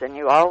mushrooms, and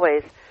you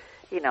always,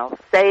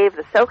 save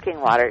the soaking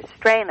water.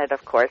 Strain it,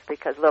 of course,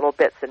 because little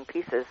bits and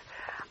pieces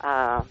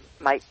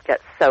might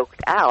get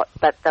soaked out.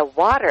 But the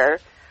water,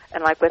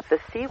 and like with the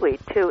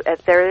seaweed, too,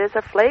 there is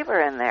a flavor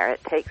in there.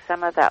 It takes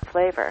some of that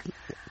flavor.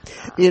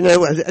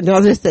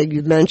 Another thing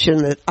you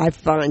mentioned that I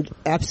find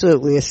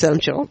absolutely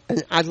essential,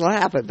 and I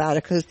laugh about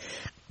it because,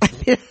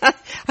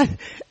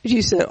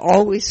 you said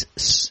always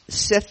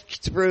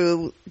sift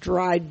through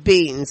dried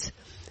beans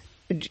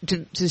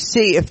to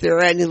see if there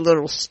are any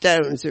little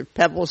stones or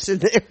pebbles in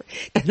there.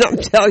 And I'm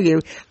telling you,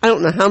 I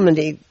don't know how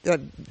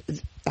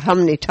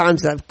many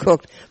times I've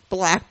cooked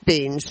black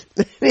beans,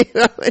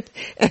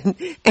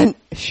 and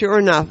sure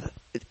enough,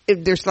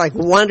 there's like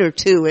 1 or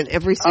 2 in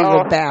every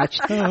single batch.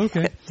 Oh,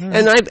 okay. Right.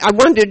 And I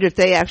wondered if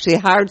they actually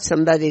hired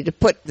somebody to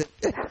put the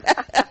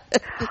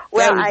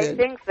Well, I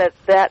think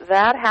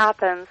that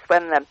happens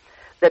when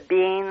the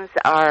beans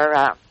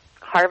are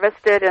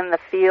harvested in the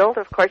field.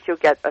 Of course, you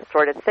get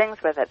assorted things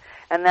with it.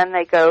 And then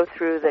they go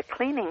through the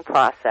cleaning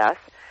process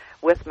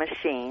with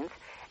machines.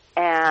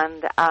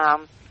 And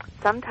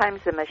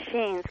sometimes the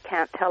machines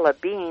can't tell a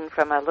bean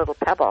from a little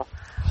pebble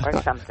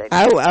or something.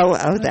 That's why.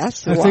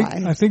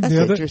 I think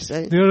that's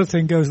the other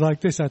thing goes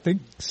like this. I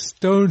think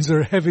stones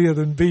are heavier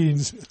than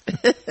beans.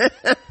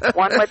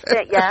 One would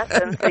think, yes,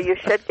 and so you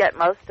should get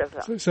most of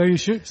them.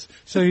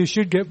 So you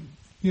should get.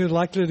 You're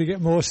likely to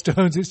get more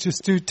stones. It's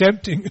just too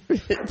tempting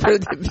for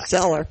the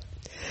seller.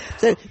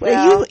 So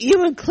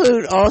you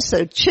include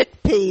also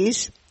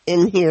chickpeas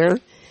in here.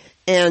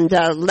 And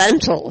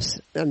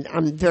lentils.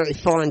 I'm very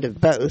fond of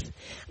both.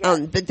 Yes.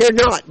 But they're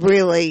not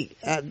really,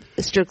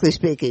 strictly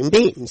speaking,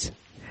 beans.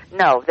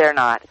 No, they're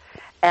not.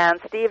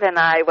 And Steve and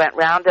I went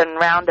round and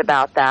round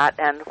about that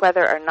and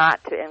whether or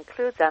not to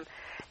include them.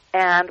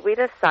 And we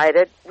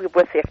decided,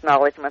 with the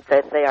acknowledgement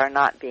that they are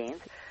not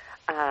beans,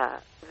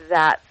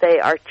 that they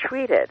are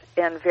treated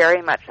in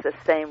very much the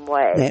same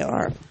way. They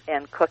are.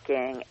 In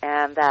cooking,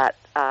 and that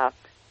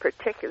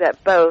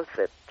both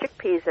the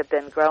chickpeas have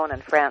been grown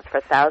in France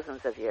for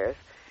thousands of years.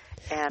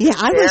 And yeah,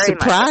 I was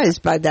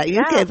surprised by that.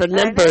 You gave a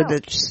number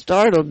that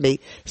startled me.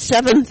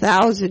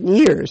 7,000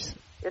 years.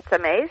 It's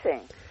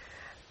amazing.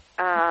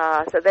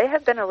 So they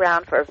have been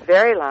around for a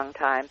very long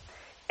time,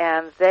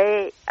 and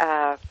they,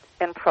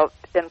 in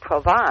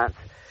Provence,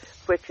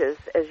 which is,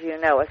 as you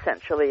know,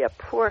 essentially a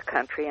poor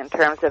country in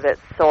terms of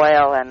its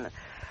soil and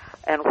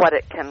what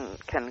it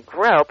can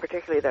grow,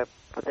 particularly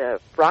the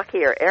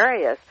rockier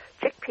areas,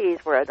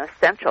 chickpeas were an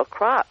essential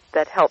crop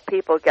that helped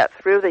people get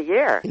through the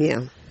year.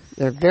 Yeah,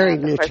 they're very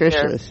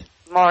nutritious.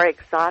 They're more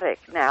exotic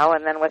now,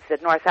 and then with the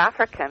North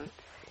African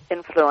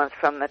influence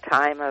from the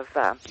time of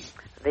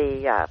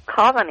the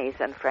colonies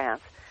in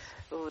France,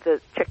 the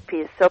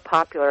chickpea is so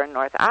popular in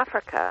North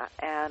Africa,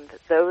 and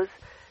those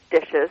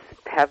dishes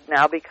have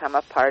now become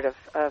a part of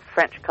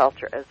French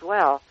culture as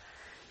well.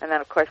 And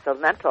then, of course, the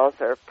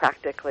lentils are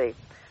practically,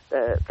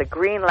 the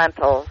green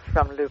lentils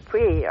from Le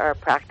Puy are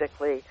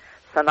practically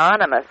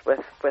synonymous with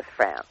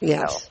France.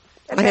 Yes.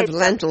 So I have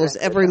lentils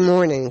every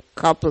morning,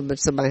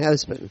 compliments of my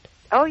husband.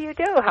 Oh, you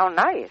do? How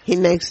nice. He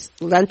makes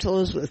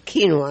lentils with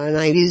quinoa, and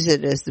I use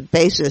it as the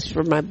basis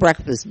for my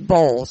breakfast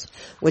bowls,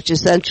 which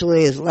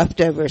essentially is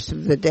leftovers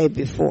from the day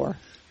before.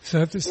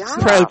 So if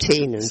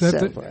protein and so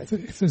forth.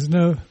 If there's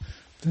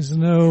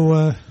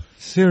no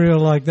cereal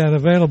like that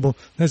available,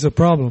 there's a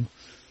problem.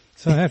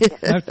 So I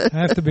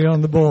have to be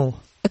on the ball.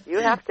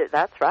 You have to.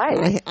 That's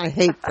right. I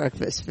hate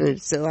breakfast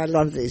food, so I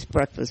love these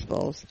breakfast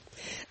bowls.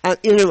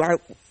 But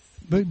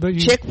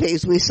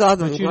chickpeas, we saw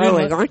them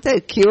growing. Aren't they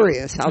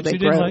curious how they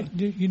grow?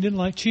 You didn't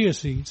like chia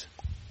seeds.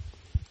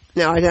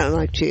 No, I don't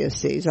like chia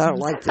seeds. I don't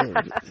like them.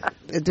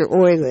 They're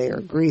oily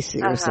or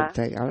greasy or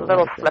something. A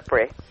little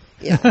slippery.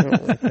 Yeah, I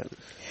don't like them.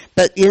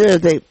 But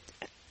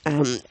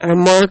our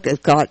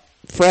market got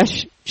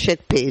fresh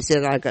chickpeas,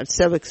 and I got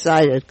so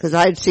excited because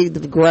I'd seen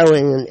them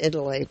growing in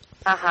Italy.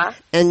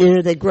 And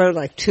they grow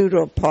like two to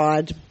a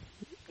pod.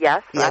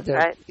 Yes, that's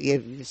right.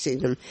 You've seen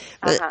them.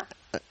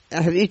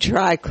 Have you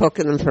tried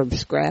cooking them from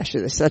scratch?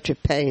 It's such a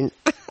pain.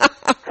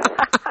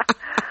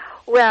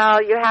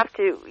 Well, you have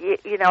to.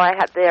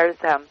 There's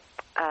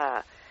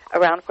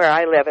around where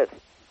I live,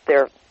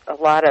 there's a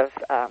lot of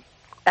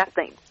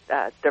ethnic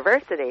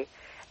diversity,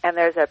 and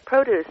there's a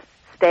produce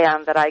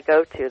stand that I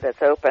go to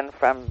that's open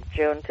from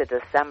June to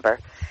December,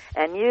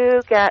 and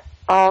you get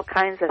all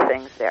kinds of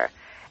things there.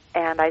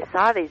 And I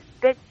saw these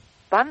big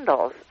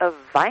bundles of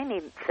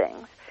viney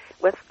things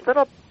with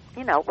little,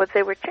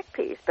 they were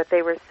chickpeas, but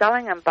they were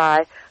selling them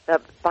by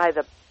the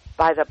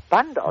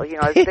bundle,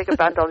 as big a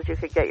bundle as you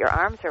could get your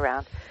arms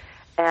around.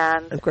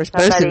 And of course,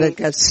 most of it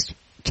gets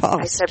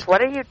tossed. I said,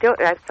 "What are you doing?"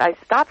 I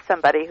stopped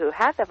somebody who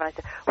had them, and I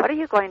said, "What are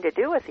you going to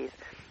do with these?"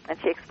 And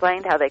she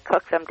explained how they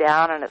cook them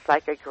down, and it's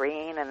like a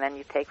green, and then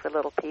you take the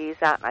little peas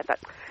out. And I thought,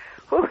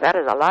 whew, that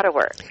is a lot of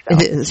work. So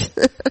it is.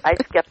 I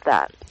skipped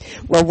that.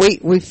 Well,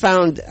 we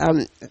found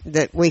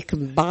that we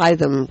can buy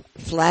them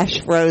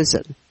flash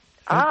frozen.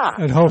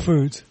 At Whole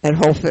Foods. At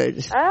Whole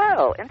Foods.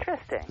 Oh,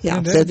 interesting.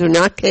 Yeah, so they're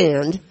not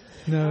canned.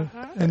 No,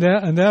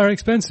 and they're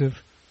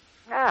expensive.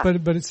 Yeah.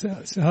 But it's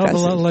a hell of a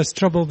lot less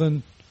trouble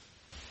than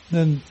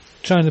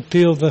trying to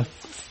peel the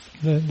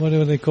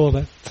whatever they call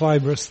that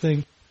fibrous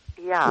thing.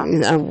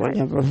 Yeah.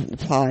 Whatever, the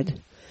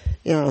pod.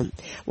 Yeah.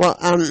 Well,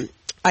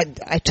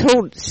 I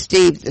told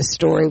Steve the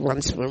story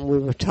once when we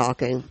were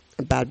talking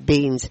about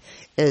beans.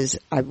 Is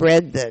I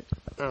read that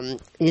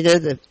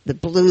the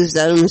Blue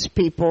Zones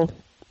people.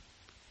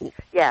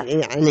 Yeah.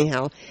 Yeah.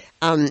 Anyhow,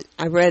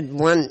 I read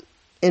one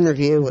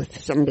interview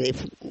with somebody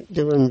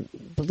doing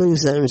Blue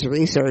Zones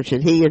research,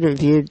 and he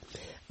interviewed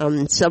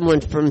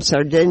someone from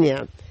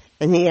Sardinia,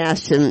 and he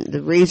asked him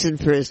the reason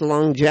for his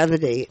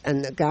longevity,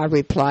 and the guy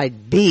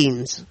replied,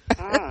 beans.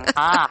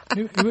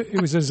 It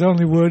was his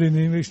only word in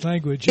the English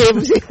language.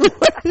 And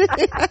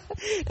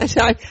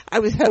so I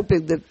was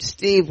hoping that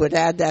Steve would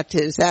add that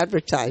to his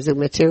advertising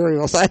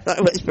materials. I thought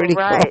it was pretty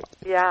cool. Right,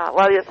 yeah.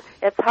 Well,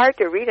 it's hard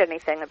to read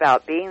anything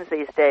about beans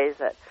these days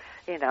that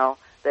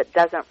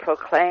doesn't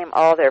proclaim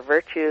all their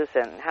virtues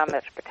and how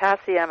much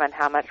potassium and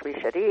how much we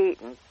should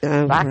eat.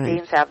 And black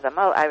beans have the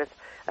most. I was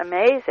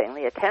amazing,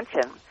 the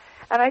attention.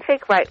 And I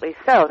think rightly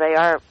so. They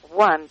are,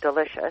 one,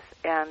 delicious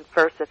and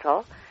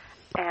versatile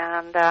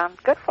and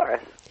good for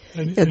us.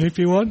 And if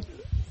you want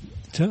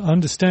to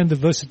understand the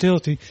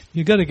versatility,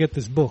 you got to get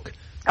this book.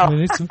 Oh. I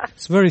mean,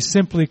 it's very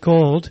simply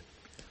called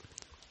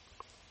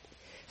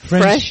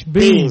Fresh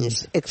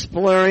Beans.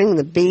 Exploring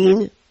the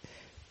bean.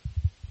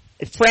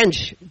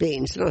 French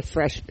beans, not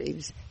fresh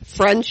beans.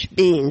 French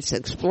beans,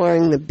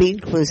 exploring the bean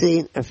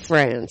cuisine of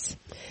France.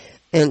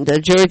 And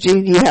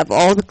Georgie, you have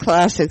all the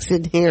classics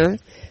in here.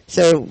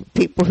 So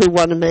people who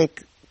want to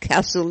make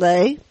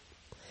cassoulet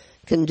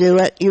can do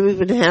it. You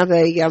even have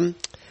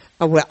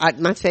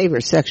my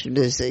favorite section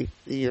is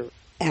your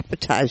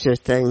appetizer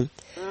thing.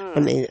 I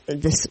mean,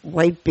 this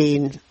white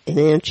bean and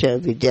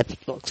anchovy dip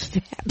looks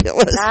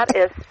fabulous. That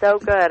is so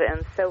good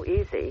and so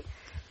easy.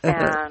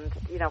 And,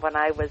 when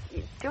I was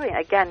doing,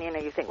 again,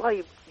 you think, well,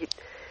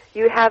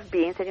 you have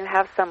beans and you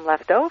have some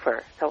left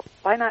over. So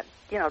why not,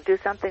 do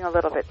something a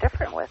little bit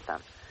different with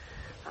them?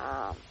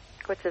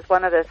 Which is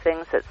one of the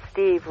things that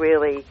Steve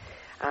really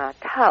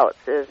touts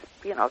is,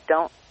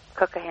 don't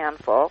cook a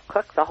handful,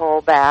 cook the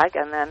whole bag,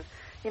 and then,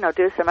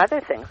 do some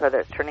other things, whether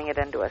it's turning it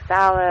into a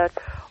salad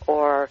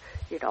or,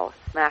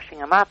 smashing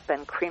them up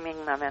and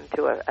creaming them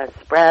into a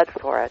spread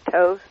for a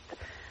toast.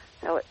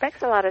 So it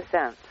makes a lot of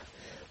sense.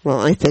 Well,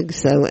 I think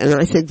so, and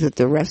I think that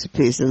the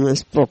recipes in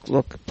this book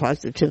look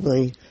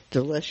positively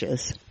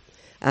delicious.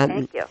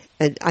 Thank you.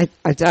 And I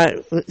thought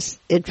it was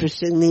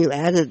interesting that you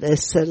added a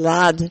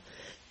salad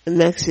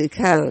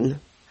Mexican.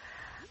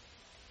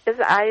 It's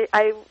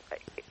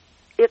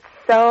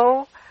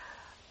so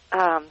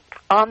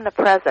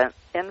omnipresent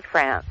in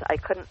France. I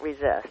couldn't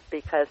resist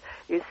because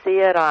you see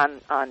it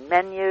on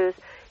menus.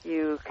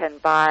 You can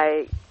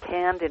buy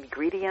canned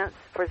ingredients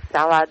for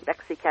salad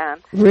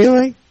Mexican.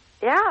 Really?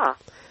 Yeah.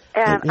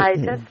 And I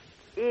just,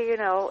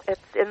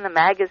 it's in the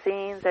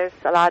magazines. There's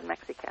salad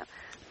Mexican.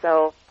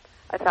 So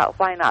I thought,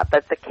 why not?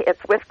 But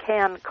it's with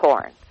canned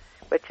corn,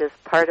 which is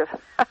part of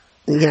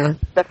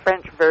the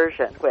French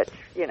version, which,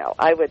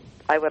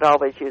 I would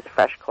always use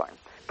fresh corn,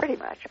 pretty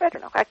much. I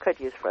don't know. I could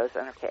use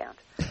frozen or canned.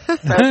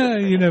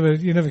 You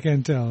never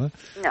can tell, huh?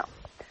 No.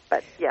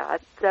 But, yeah,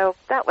 so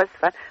that was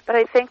fun. But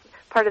I think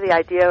part of the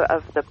idea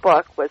of the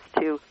book was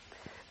to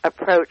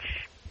approach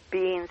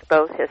beans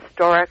both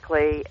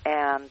historically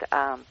and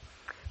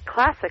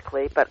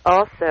classically, but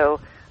also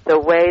the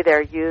way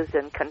they're used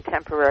in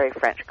contemporary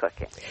French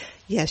cooking.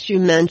 Yes, you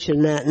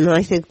mentioned that, and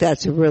I think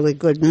that's a really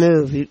good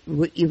move.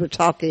 You were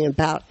talking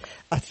about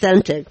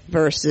authentic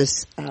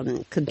versus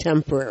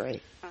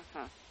contemporary.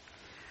 Mm-hmm.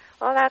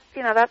 Well,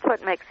 that's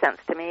what makes sense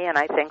to me, and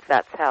I think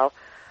that's how,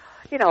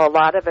 a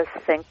lot of us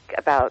think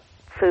about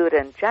food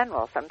in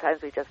general.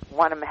 Sometimes we just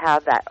want to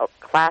have that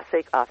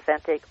classic,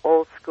 authentic,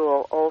 old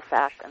school,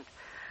 old-fashioned,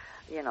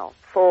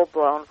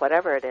 full-blown,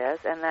 whatever it is,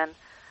 and then,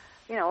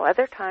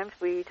 other times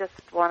we just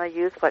want to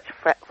use what's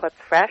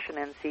fresh and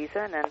in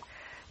season and,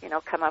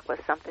 come up with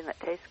something that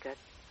tastes good.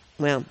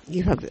 Well,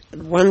 you have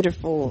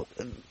wonderful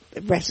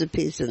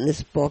recipes in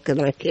this book,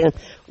 and I can't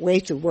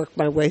wait to work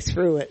my way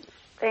through it.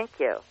 Thank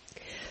you.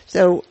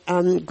 So,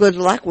 good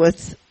luck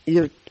with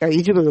are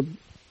you doing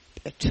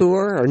a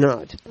tour or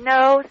not?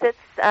 No, this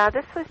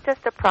was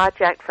just a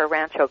project for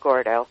Rancho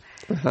Gordo.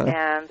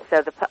 And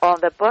so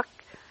the book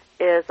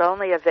is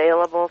only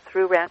available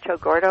through Rancho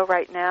Gordo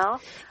right now.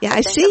 Yeah,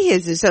 I see he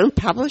has his own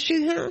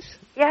publishing house.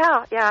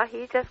 Yeah,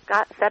 he just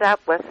got set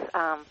up with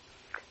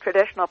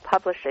traditional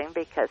publishing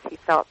because he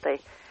felt that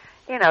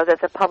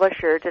the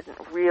publisher didn't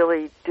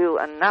really do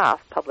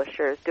enough.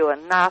 Publishers do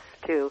enough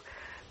to,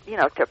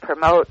 to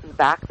promote and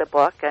back the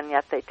book, and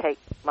yet they take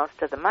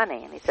most of the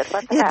money. And he said,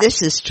 what the heck?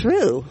 This is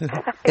true. And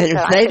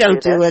if they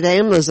don't do it,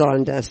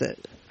 Amazon does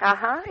it.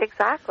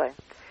 Exactly.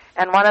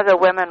 And one of the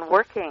women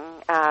working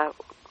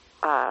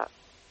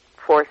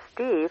for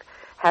Steve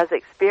has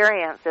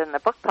experience in the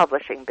book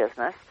publishing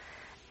business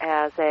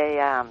as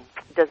a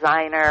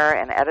designer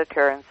and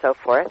editor and so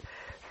forth.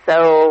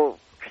 So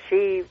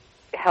she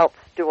helps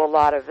do a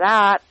lot of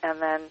that,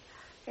 and then,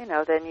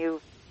 then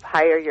you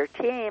hire your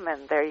team,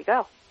 and there you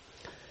go.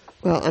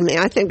 Well,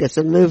 I think it's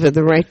a move in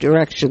the right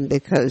direction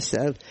because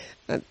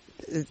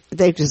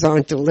they just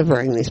aren't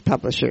delivering, these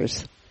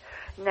publishers.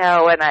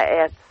 No, and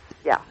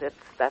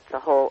that's a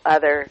whole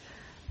other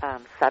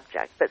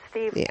subject. But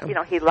Steve,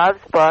 he loves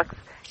books,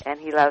 and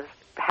he loves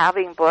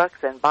having books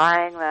and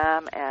buying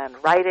them and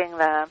writing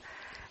them,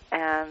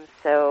 and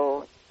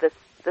so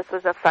this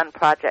was a fun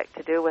project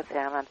to do with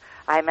him, and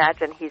I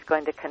imagine he's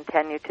going to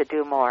continue to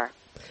do more.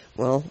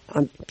 Well,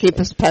 keep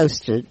us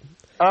posted.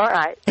 All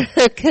right.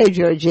 Okay,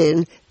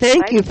 Georgine.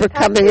 Thank you for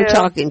coming and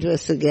talking to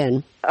us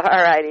again. All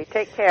righty.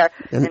 Take care.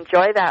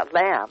 Enjoy that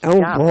lamb. Oh,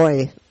 Yum.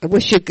 Boy. I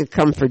wish you could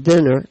come for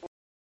dinner.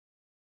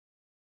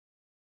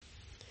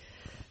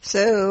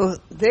 So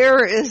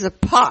there is a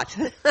pot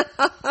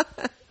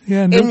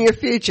in your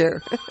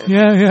future.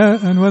 Yeah,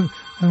 and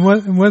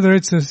whether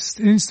it's an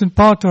instant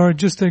pot or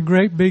just a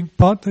great big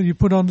pot that you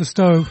put on the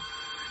stove,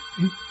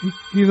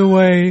 either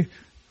way,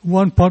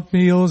 one pot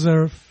meals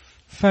are a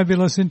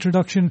fabulous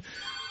introduction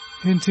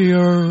into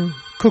your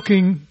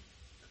cooking.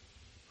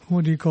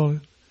 What do you call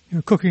it?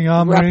 cooking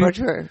armory.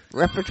 Repertoire.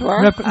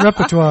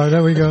 Repertoire,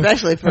 there we go.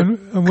 Especially for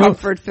and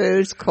comfort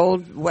foods,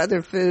 cold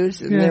weather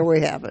foods, and there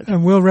we have it.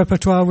 And we'll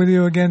repertoire with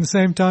you again,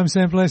 same time,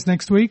 same place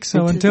next week.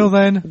 So until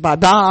then.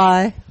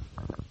 Bye-bye.